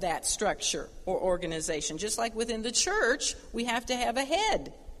head of that structure or organization. Just like within the church, we have to have a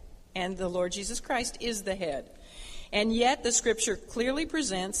head. And the Lord Jesus Christ is the head. And yet the scripture clearly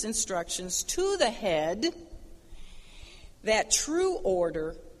presents instructions to the head that true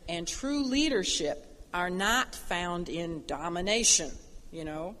order and true leadership are not found in domination,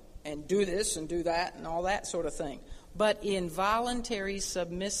 and do this and do that and all that sort of thing, but in voluntary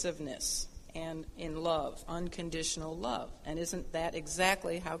submissiveness and in love, unconditional love. And isn't that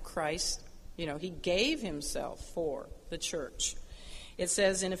exactly how Christ, he gave himself for the church? It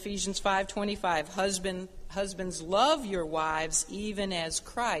says in Ephesians 5:25, husbands, love your wives even as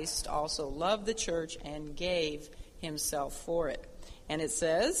Christ also loved the church and gave himself for it. And it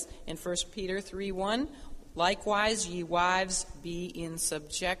says in 1 Peter 3:1, likewise, ye wives, be in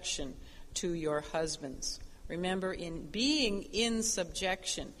subjection to your husbands. Remember, in being in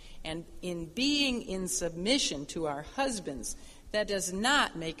subjection and in being in submission to our husbands, that does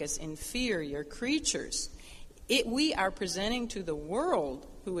not make us inferior creatures. We are presenting to the world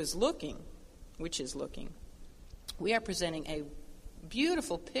which is looking, we are presenting a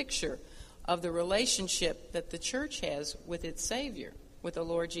beautiful picture of the relationship that the church has with its Savior, with the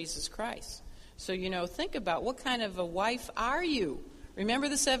Lord Jesus Christ. So, think about what kind of a wife are you? Remember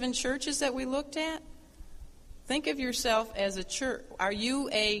the 7 churches that we looked at? Think of yourself as a church. Are you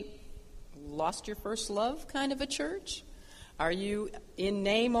a lost your first love kind of a church? Are you in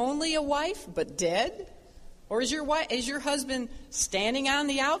name only a wife but dead? Or is your husband standing on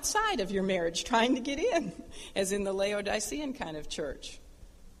the outside of your marriage trying to get in, as in the Laodicean kind of church?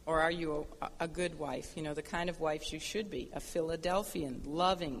 Or are you a good wife, the kind of wife you should be, a Philadelphian,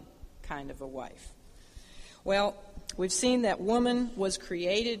 loving kind of a wife? Well, we've seen that woman was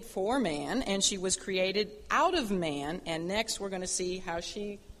created for man, and she was created out of man, and next we're going to see how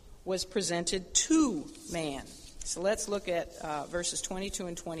she was presented to man. So let's look at verses 22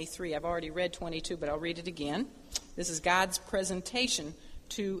 and 23. I've already read 22, but I'll read it again. This is God's presentation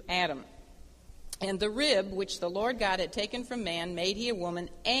to Adam. And the rib which the Lord God had taken from man made he a woman,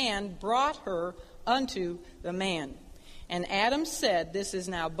 and brought her unto the man. And Adam said, This is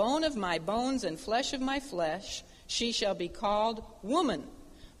now bone of my bones and flesh of my flesh. She shall be called woman,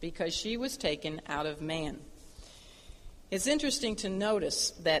 because she was taken out of man. It's interesting to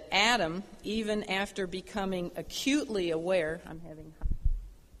notice that Adam, even after becoming acutely aware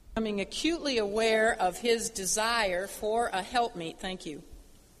of his desire for a helpmeet, thank you.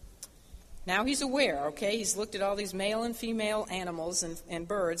 Now he's aware, okay? He's looked at all these male and female animals and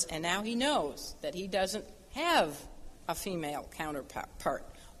birds, and now he knows that he doesn't have a female counterpart.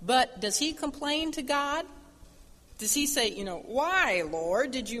 But does he complain to God? Does he say, why,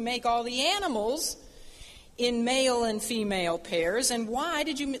 Lord, did you make all the animals in male and female pairs, and why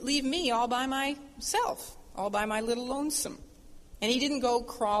did you leave me all by myself, all by my little lonesome? And he didn't go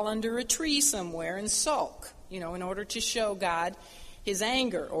crawl under a tree somewhere and sulk, in order to show God his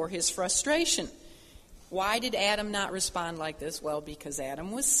anger or his frustration. Why did Adam not respond like this? Well, because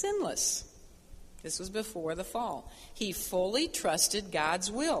Adam was sinless. This was before the fall. He fully trusted God's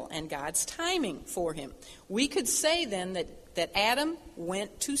will and God's timing for him. We could say then that Adam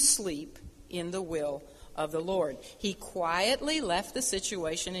went to sleep in the will of the Lord. He quietly left the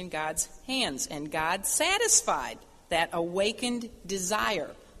situation in God's hands, and God satisfied that awakened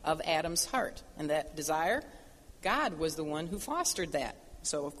desire of Adam's heart. And that desire, God was the one who fostered that.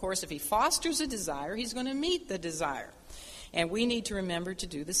 So, of course, if he fosters a desire, he's going to meet the desire. And we need to remember to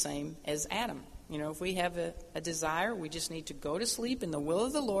do the same as Adam. If we have a desire, we just need to go to sleep in the will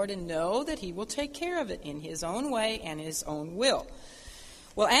of the Lord and know that he will take care of it in his own way and his own will.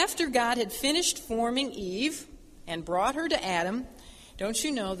 Well, after God had finished forming Eve and brought her to Adam, don't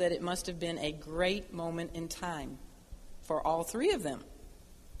you know that it must have been a great moment in time for all three of them?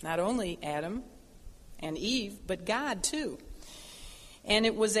 Not only Adam and Eve, but God too. And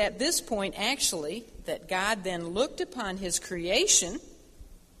it was at this point, actually, that God then looked upon his creation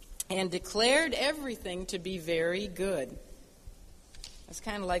and declared everything to be very good. It's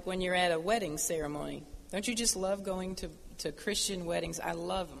kind of like when you're at a wedding ceremony. Don't you just love going to Christian weddings? I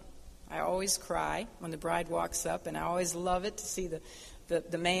love them. I always cry when the bride walks up, and I always love it to see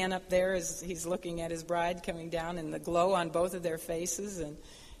the man up there as he's looking at his bride coming down, and the glow on both of their faces,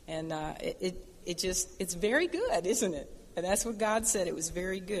 and it's very good, isn't it? And that's what God said. It was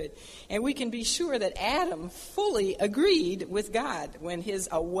very good. And we can be sure that Adam fully agreed with God when his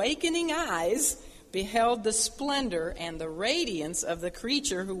awakening eyes beheld the splendor and the radiance of the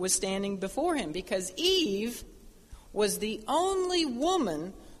creature who was standing before him, because Eve was the only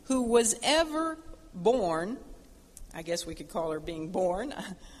woman who was ever born. I guess we could call her being born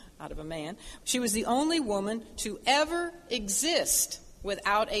out of a man. She was the only woman to ever exist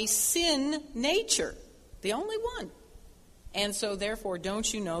without a sin nature. The only one. And so, therefore,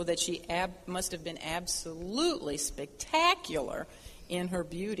 don't you know that she must have been absolutely spectacular in her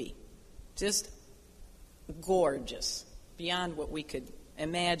beauty? Just gorgeous, beyond what we could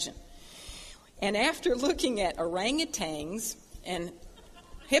imagine. And after looking at orangutans and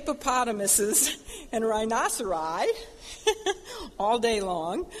hippopotamuses and rhinoceri all day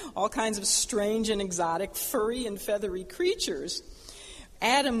long, all kinds of strange and exotic furry and feathery creatures,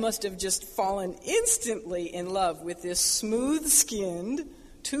 Adam must have just fallen instantly in love with this smooth-skinned,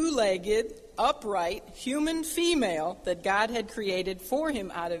 two-legged, upright human female that God had created for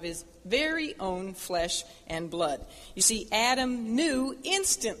him out of his very own flesh and blood. You see, Adam knew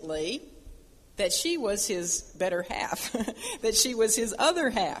instantly that she was his better half, that she was his other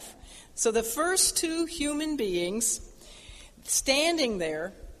half. So the first two human beings standing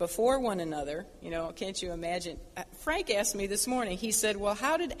there before one another, can't you imagine? Frank asked me this morning, he said, well,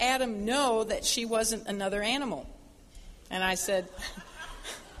 how did Adam know that she wasn't another animal? And I said,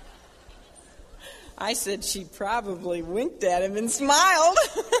 she probably winked at him and smiled.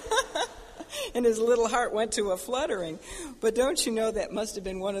 And his little heart went to a fluttering. But don't you know that must have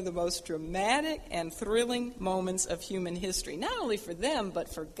been one of the most dramatic and thrilling moments of human history, not only for them,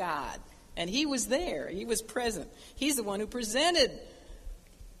 but for God. And he was there. He was present. He's the one who presented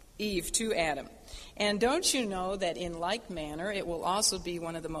Eve to Adam. And don't you know that in like manner, it will also be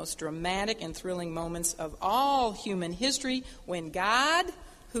one of the most dramatic and thrilling moments of all human history when God,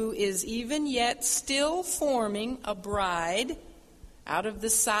 who is even yet still forming a bride out of the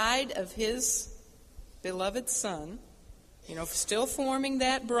side of his beloved Son, still forming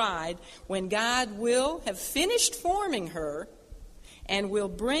that bride, when God will have finished forming her and will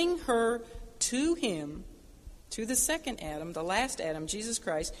bring her to him, to the second Adam, the last Adam, Jesus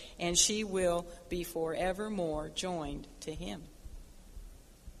Christ, and she will be forevermore joined to him.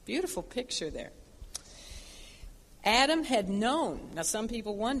 Beautiful picture there. Adam had known. Now, some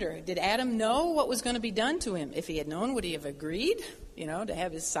people wonder, did Adam know what was going to be done to him? If he had known, would he have agreed, to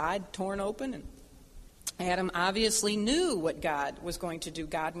have his side torn open? And Adam obviously knew what God was going to do.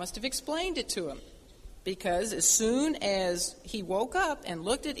 God must have explained it to him. Because as soon as he woke up and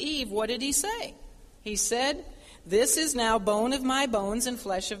looked at Eve, what did he say? He said, "This is now bone of my bones and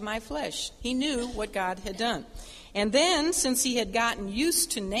flesh of my flesh." He knew what God had done. And then, since he had gotten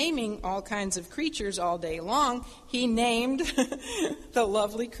used to naming all kinds of creatures all day long, he named the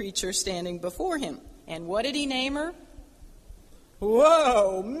lovely creature standing before him. And what did he name her?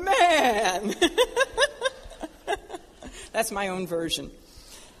 Whoa, man! That's my own version.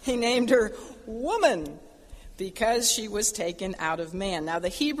 He named her woman because she was taken out of man. Now, the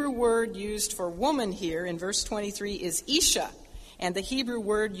Hebrew word used for woman here in verse 23 is isha. And the Hebrew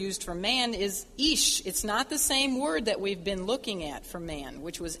word used for man is ish. It's not the same word that we've been looking at for man,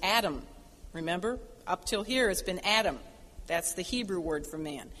 which was Adam. Remember? Up till here, it's been Adam. That's the Hebrew word for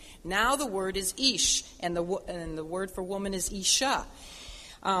man. Now the word is ish, and the word for woman is isha.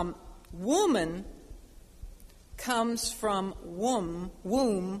 Woman comes from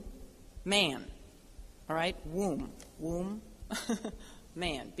womb, man. All right? Womb,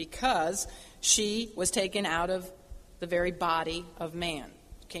 man. Because she was taken out of the very body of man.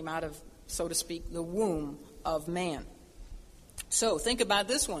 Came out of, so to speak, the womb of man. So, think about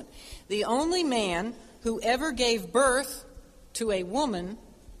this one. The only man who ever gave birth to a woman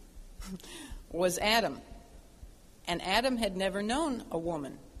was Adam. And Adam had never known a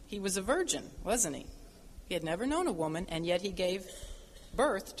woman. He was a virgin, wasn't he? He had never known a woman, and yet he gave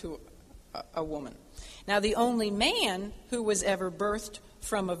birth to a woman. Now, the only man who was ever birthed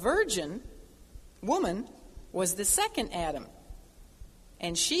from a virgin woman was the second Adam.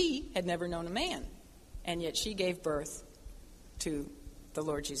 And she had never known a man. And yet she gave birth to the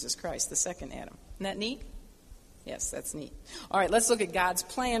Lord Jesus Christ, the second Adam. Isn't that neat? Yes, that's neat. All right, let's look at God's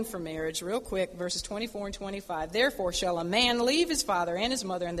plan for marriage real quick, verses 24 and 25. Therefore shall a man leave his father and his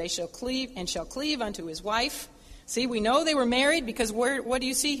mother, and they shall cleave unto his wife. See, we know they were married because what do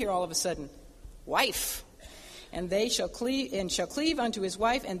you see here all of a sudden? Wife. And they shall cleave unto his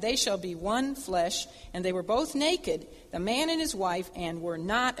wife, and they shall be one flesh. And they were both naked, the man and his wife, and were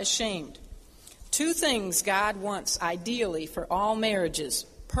not ashamed. Two things God wants ideally for all marriages: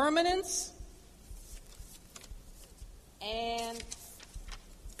 permanence and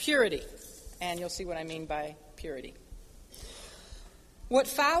purity. And you'll see what I mean by purity. What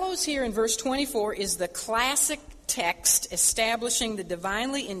follows here in verse 24 is the classic text establishing the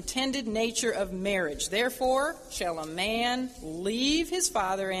divinely intended nature of marriage. Therefore shall a man leave his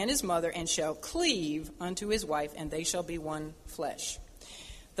father and his mother, and shall cleave unto his wife, and they shall be one flesh.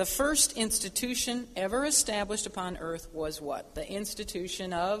 The first institution ever established upon earth was what? The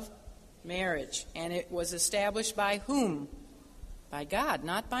institution of marriage. And it was established by whom? By God,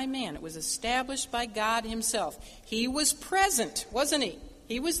 not by man. It was established by God himself. He was present, wasn't he?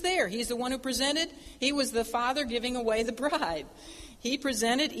 He was there. He's the one who presented. He was the father giving away the bride. He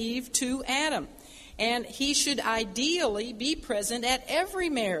presented Eve to Adam. And he should ideally be present at every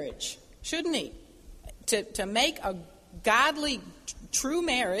marriage, shouldn't he? To make a godly, true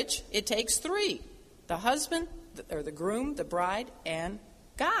marriage, it takes three: the husband, or the groom, the bride, and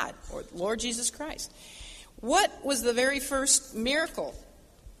God, or Lord Jesus Christ. What was the very first miracle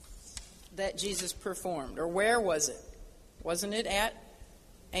that Jesus performed? Or where was it? Wasn't it at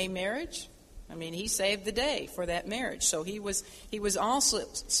a marriage? I mean, he saved the day for that marriage. So he was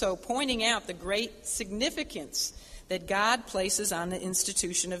also pointing out the great significance that God places on the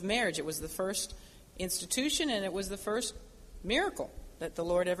institution of marriage. It was the first institution, and it was the first miracle that the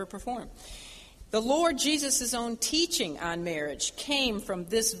Lord ever performed. The Lord Jesus' own teaching on marriage came from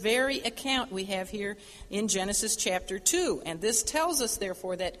this very account we have here in Genesis chapter 2. And this tells us,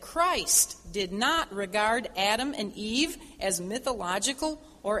 therefore, that Christ did not regard Adam and Eve as mythological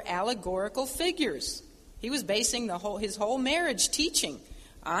or allegorical figures. He was basing his whole marriage teaching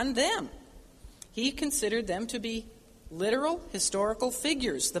on them. He considered them to be literal historical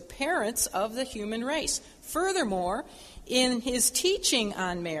figures, the parents of the human race. Furthermore, in his teaching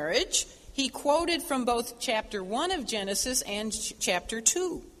on marriage, he quoted from both chapter 1 of Genesis and chapter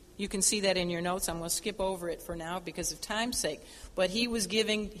 2. You can see that in your notes. I'm going to skip over it for now because of time's sake. But he was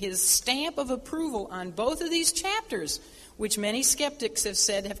giving his stamp of approval on both of these chapters, which many skeptics have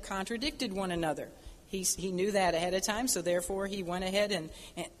said have contradicted one another. He knew that ahead of time, so therefore he went ahead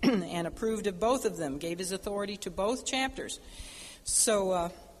and approved of both of them, gave his authority to both chapters.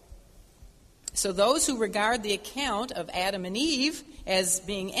 So those who regard the account of Adam and Eve as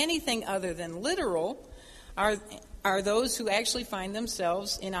being anything other than literal are those who actually find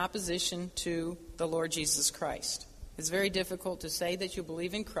themselves in opposition to the Lord Jesus Christ. It's very difficult to say that you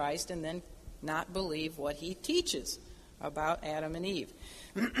believe in Christ and then not believe what he teaches about Adam and Eve.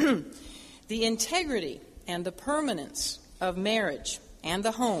 The integrity and the permanence of marriage and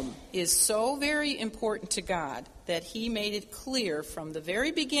the home is so very important to God that he made it clear from the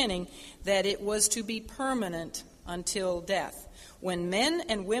very beginning that it was to be permanent until death. When men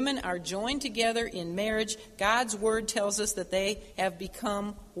and women are joined together in marriage, God's word tells us that they have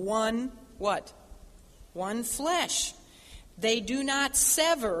become one, what? One flesh. They do not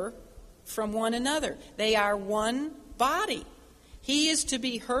sever from one another. They are one body. He is to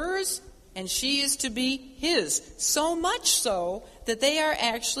be hers and she is to be his. So much so that they are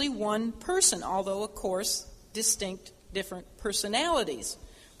actually one person, although, of course, distinct, different personalities,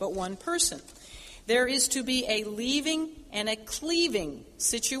 but one person. There is to be a leaving and a cleaving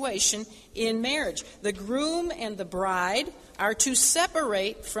situation in marriage. The groom and the bride are to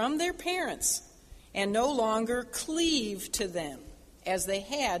separate from their parents and no longer cleave to them as they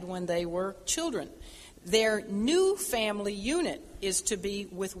had when they were children. Their new family unit is to be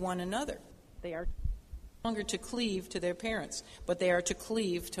with one another. They are no longer to cleave to their parents, but they are to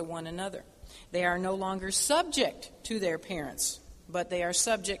cleave to one another. They are no longer subject to their parents, but they are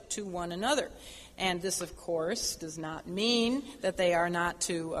subject to one another. And this, of course, does not mean that they are not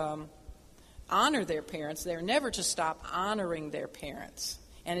to honor their parents. They're never to stop honoring their parents.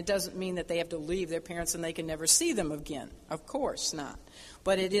 And it doesn't mean that they have to leave their parents and they can never see them again. Of course not.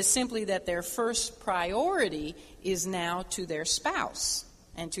 But it is simply that their first priority is now to their spouse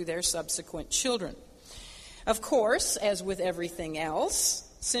and to their subsequent children. Of course, as with everything else,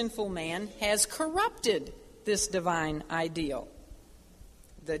 sinful man has corrupted this divine ideal,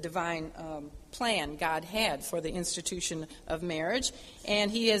 the divine plan God had for the institution of marriage, and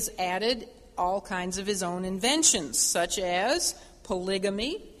he has added all kinds of his own inventions, such as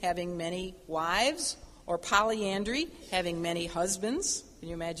polygamy, having many wives, or polyandry, having many husbands. Can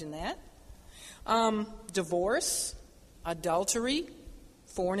you imagine that? Divorce, adultery,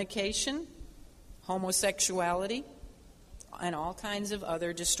 fornication, homosexuality, and all kinds of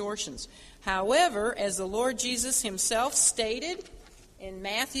other distortions. However, as the Lord Jesus himself stated in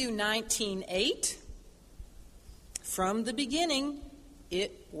Matthew 19:8, from the beginning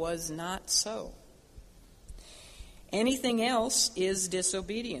it was not so. Anything else is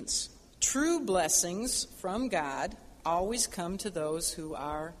disobedience. True blessings from God always come to those who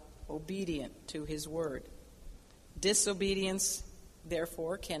are obedient to his word. Disobedience,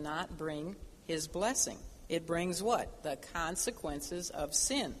 therefore, cannot bring his blessing. It brings what? The consequences of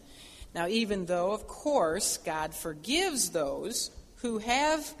sin. Now, even though, of course, God forgives those who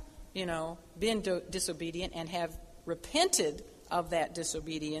have, been disobedient and have repented of that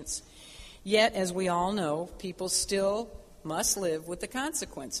disobedience, yet, as we all know, people still must live with the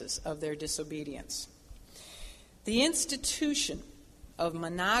consequences of their disobedience. The institution of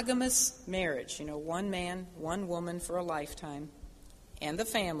monogamous marriage, one man, one woman for a lifetime, and the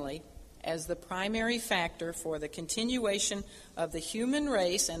family as the primary factor for the continuation of the human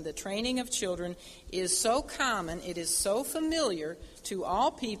race and the training of children is so common, it is so familiar to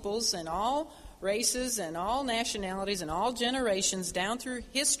all peoples and all races and all nationalities and all generations down through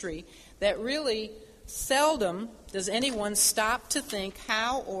history that really seldom does anyone stop to think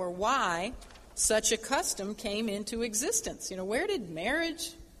how or why such a custom came into existence. Where did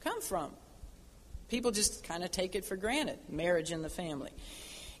marriage come from? People just kind of take it for granted, marriage in the family.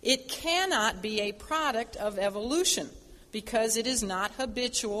 It cannot be a product of evolution because it is not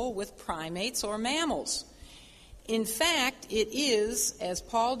habitual with primates or mammals. In fact, it is, as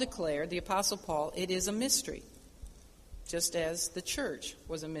Paul declared, the Apostle Paul, it is a mystery, just as the church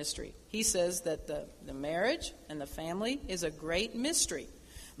was a mystery. He says that the marriage and the family is a great mystery.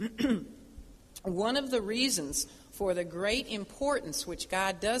 One of the reasons for the great importance which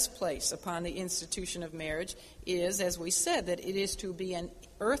God does place upon the institution of marriage is, as we said, that it is to be an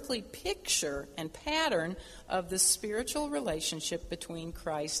earthly picture and pattern of the spiritual relationship between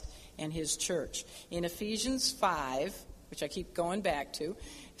Christ and his church. In Ephesians 5, which I keep going back to,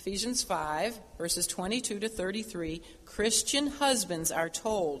 Ephesians 5, verses 22 to 33, Christian husbands are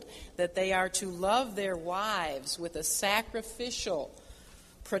told that they are to love their wives with a sacrificial,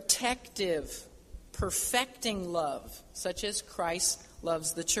 protective, perfecting love, such as Christ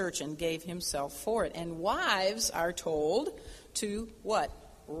loves the church and gave himself for it. And wives are told to what?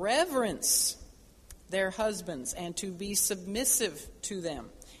 Reverence their husbands and to be submissive to them,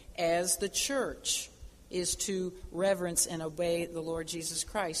 as the church is to reverence and obey the Lord Jesus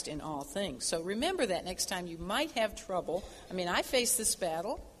Christ in all things. So remember that next time you might have trouble. I mean, I face this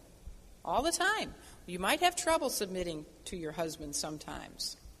battle all the time. You might have trouble submitting to your husband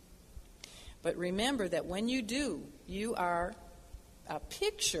sometimes. But remember that when you do, you are a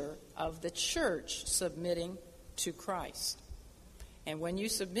picture of the church submitting to Christ. And when you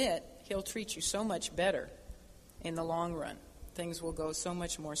submit, he'll treat you so much better in the long run. Things will go so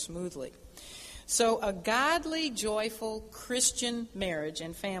much more smoothly. So a godly, joyful Christian marriage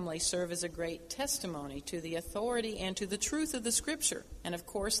and family serve as a great testimony to the authority and to the truth of the Scripture, and of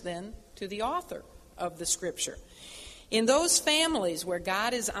course then to the author of the Scripture. In those families where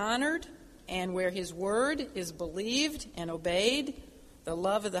God is honored and where his word is believed and obeyed, the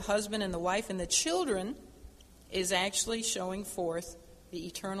love of the husband and the wife and the children is actually showing forth the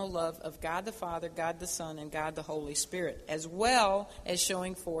eternal love of God the Father, God the Son, and God the Holy Spirit, as well as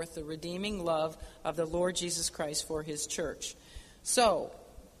showing forth the redeeming love of the Lord Jesus Christ for his church. So,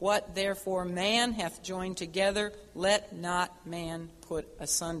 what therefore man hath joined together, let not man put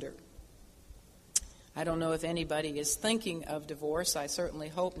asunder. I don't know if anybody is thinking of divorce. I certainly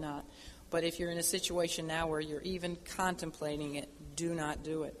hope not. But if you're in a situation now where you're even contemplating it, do not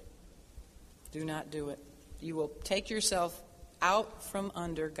do it. Do not do it. You will take yourself out from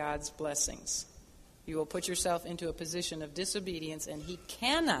under God's blessings. You will put yourself into a position of disobedience, and he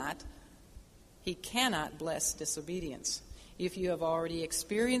cannot bless disobedience. If you have already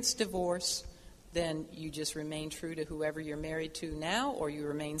experienced divorce, then you just remain true to whoever you're married to now, or you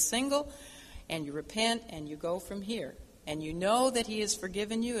remain single, and you repent, and you go from here. And you know that he has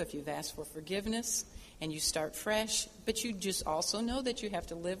forgiven you if you've asked for forgiveness, and you start fresh, but you just also know that you have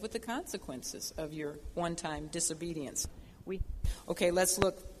to live with the consequences of your one-time disobedience. Okay, let's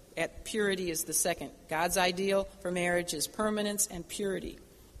look at purity as the second. God's ideal for marriage is permanence and purity.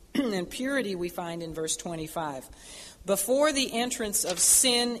 And purity we find in verse 25. Before the entrance of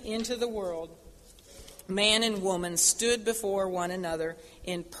sin into the world, man and woman stood before one another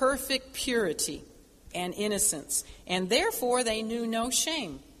in perfect purity and innocence, and therefore they knew no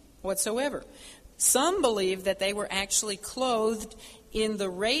shame whatsoever. Some believe that they were actually clothed in the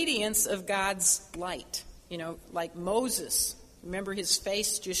radiance of God's light. You know, like Moses. Remember, his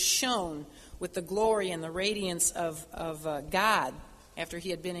face just shone with the glory and the radiance of God after he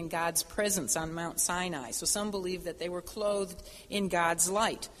had been in God's presence on Mount Sinai. So some believe that they were clothed in God's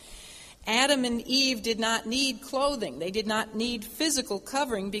light. Adam and Eve did not need clothing. They did not need physical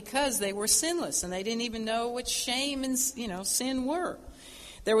covering because they were sinless, and they didn't even know what shame and sin were.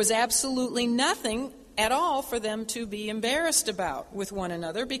 There was absolutely nothing at all for them to be embarrassed about with one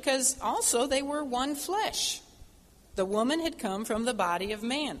another, because also they were one flesh. The woman had come from the body of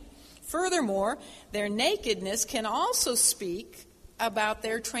man. Furthermore, their nakedness can also speak about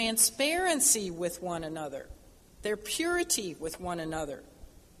their transparency with one another, their purity with one another,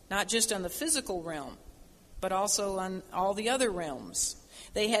 not just on the physical realm, but also on all the other realms.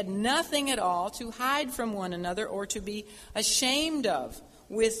 They had nothing at all to hide from one another or to be ashamed of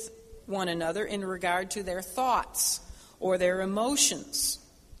with one another in regard to their thoughts or their emotions.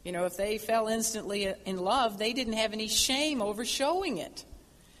 You know, if they fell instantly in love, they didn't have any shame over showing it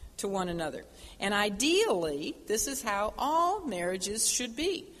to one another. And ideally, this is how all marriages should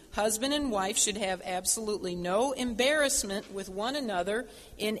be. Husband and wife should have absolutely no embarrassment with one another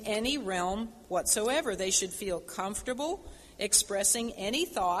in any realm whatsoever. They should feel comfortable expressing any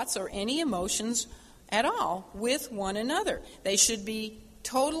thoughts or any emotions at all with one another. They should be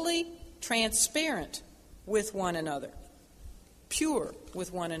totally transparent with one another, pure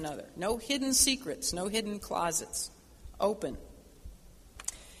with one another. No hidden secrets, no hidden closets, open.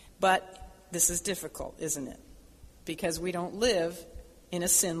 But this is difficult, isn't it? Because we don't live in a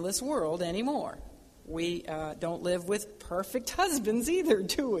sinless world anymore. We don't live with perfect husbands either,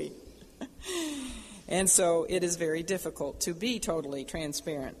 do we? And so it is very difficult to be totally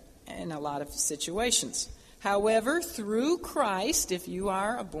transparent in a lot of situations. However, through Christ, if you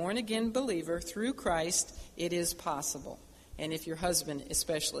are a born-again believer, through Christ, it is possible. And if your husband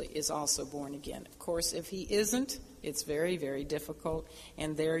especially is also born again. Of course, if he isn't, it's very, very difficult.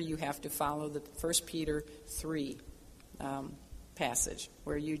 And there you have to follow the 1 Peter 3 passage,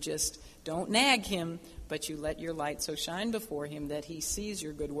 where you just don't nag him, but you let your light so shine before him that he sees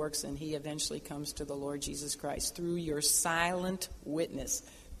your good works and he eventually comes to the Lord Jesus Christ through your silent witness.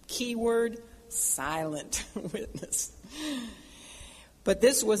 Keyword, silent witness. But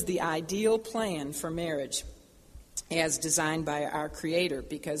this was the ideal plan for marriage as designed by our Creator,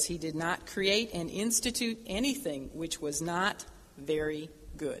 because he did not create and institute anything which was not very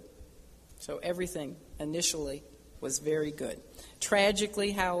good. So everything initially was very good.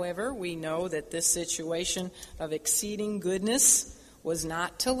 Tragically, however, we know that this situation of exceeding goodness was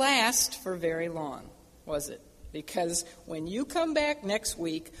not to last for very long, was it? Because when you come back next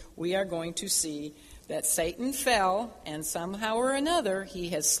week, we are going to see that Satan fell, and somehow or another he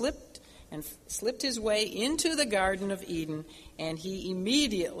has slipped his way into the Garden of Eden, and he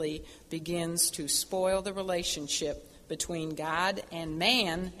immediately begins to spoil the relationship between God and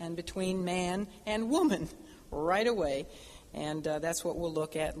man, and between man and woman right away. And that's what we'll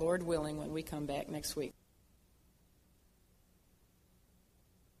look at, Lord willing, when we come back next week.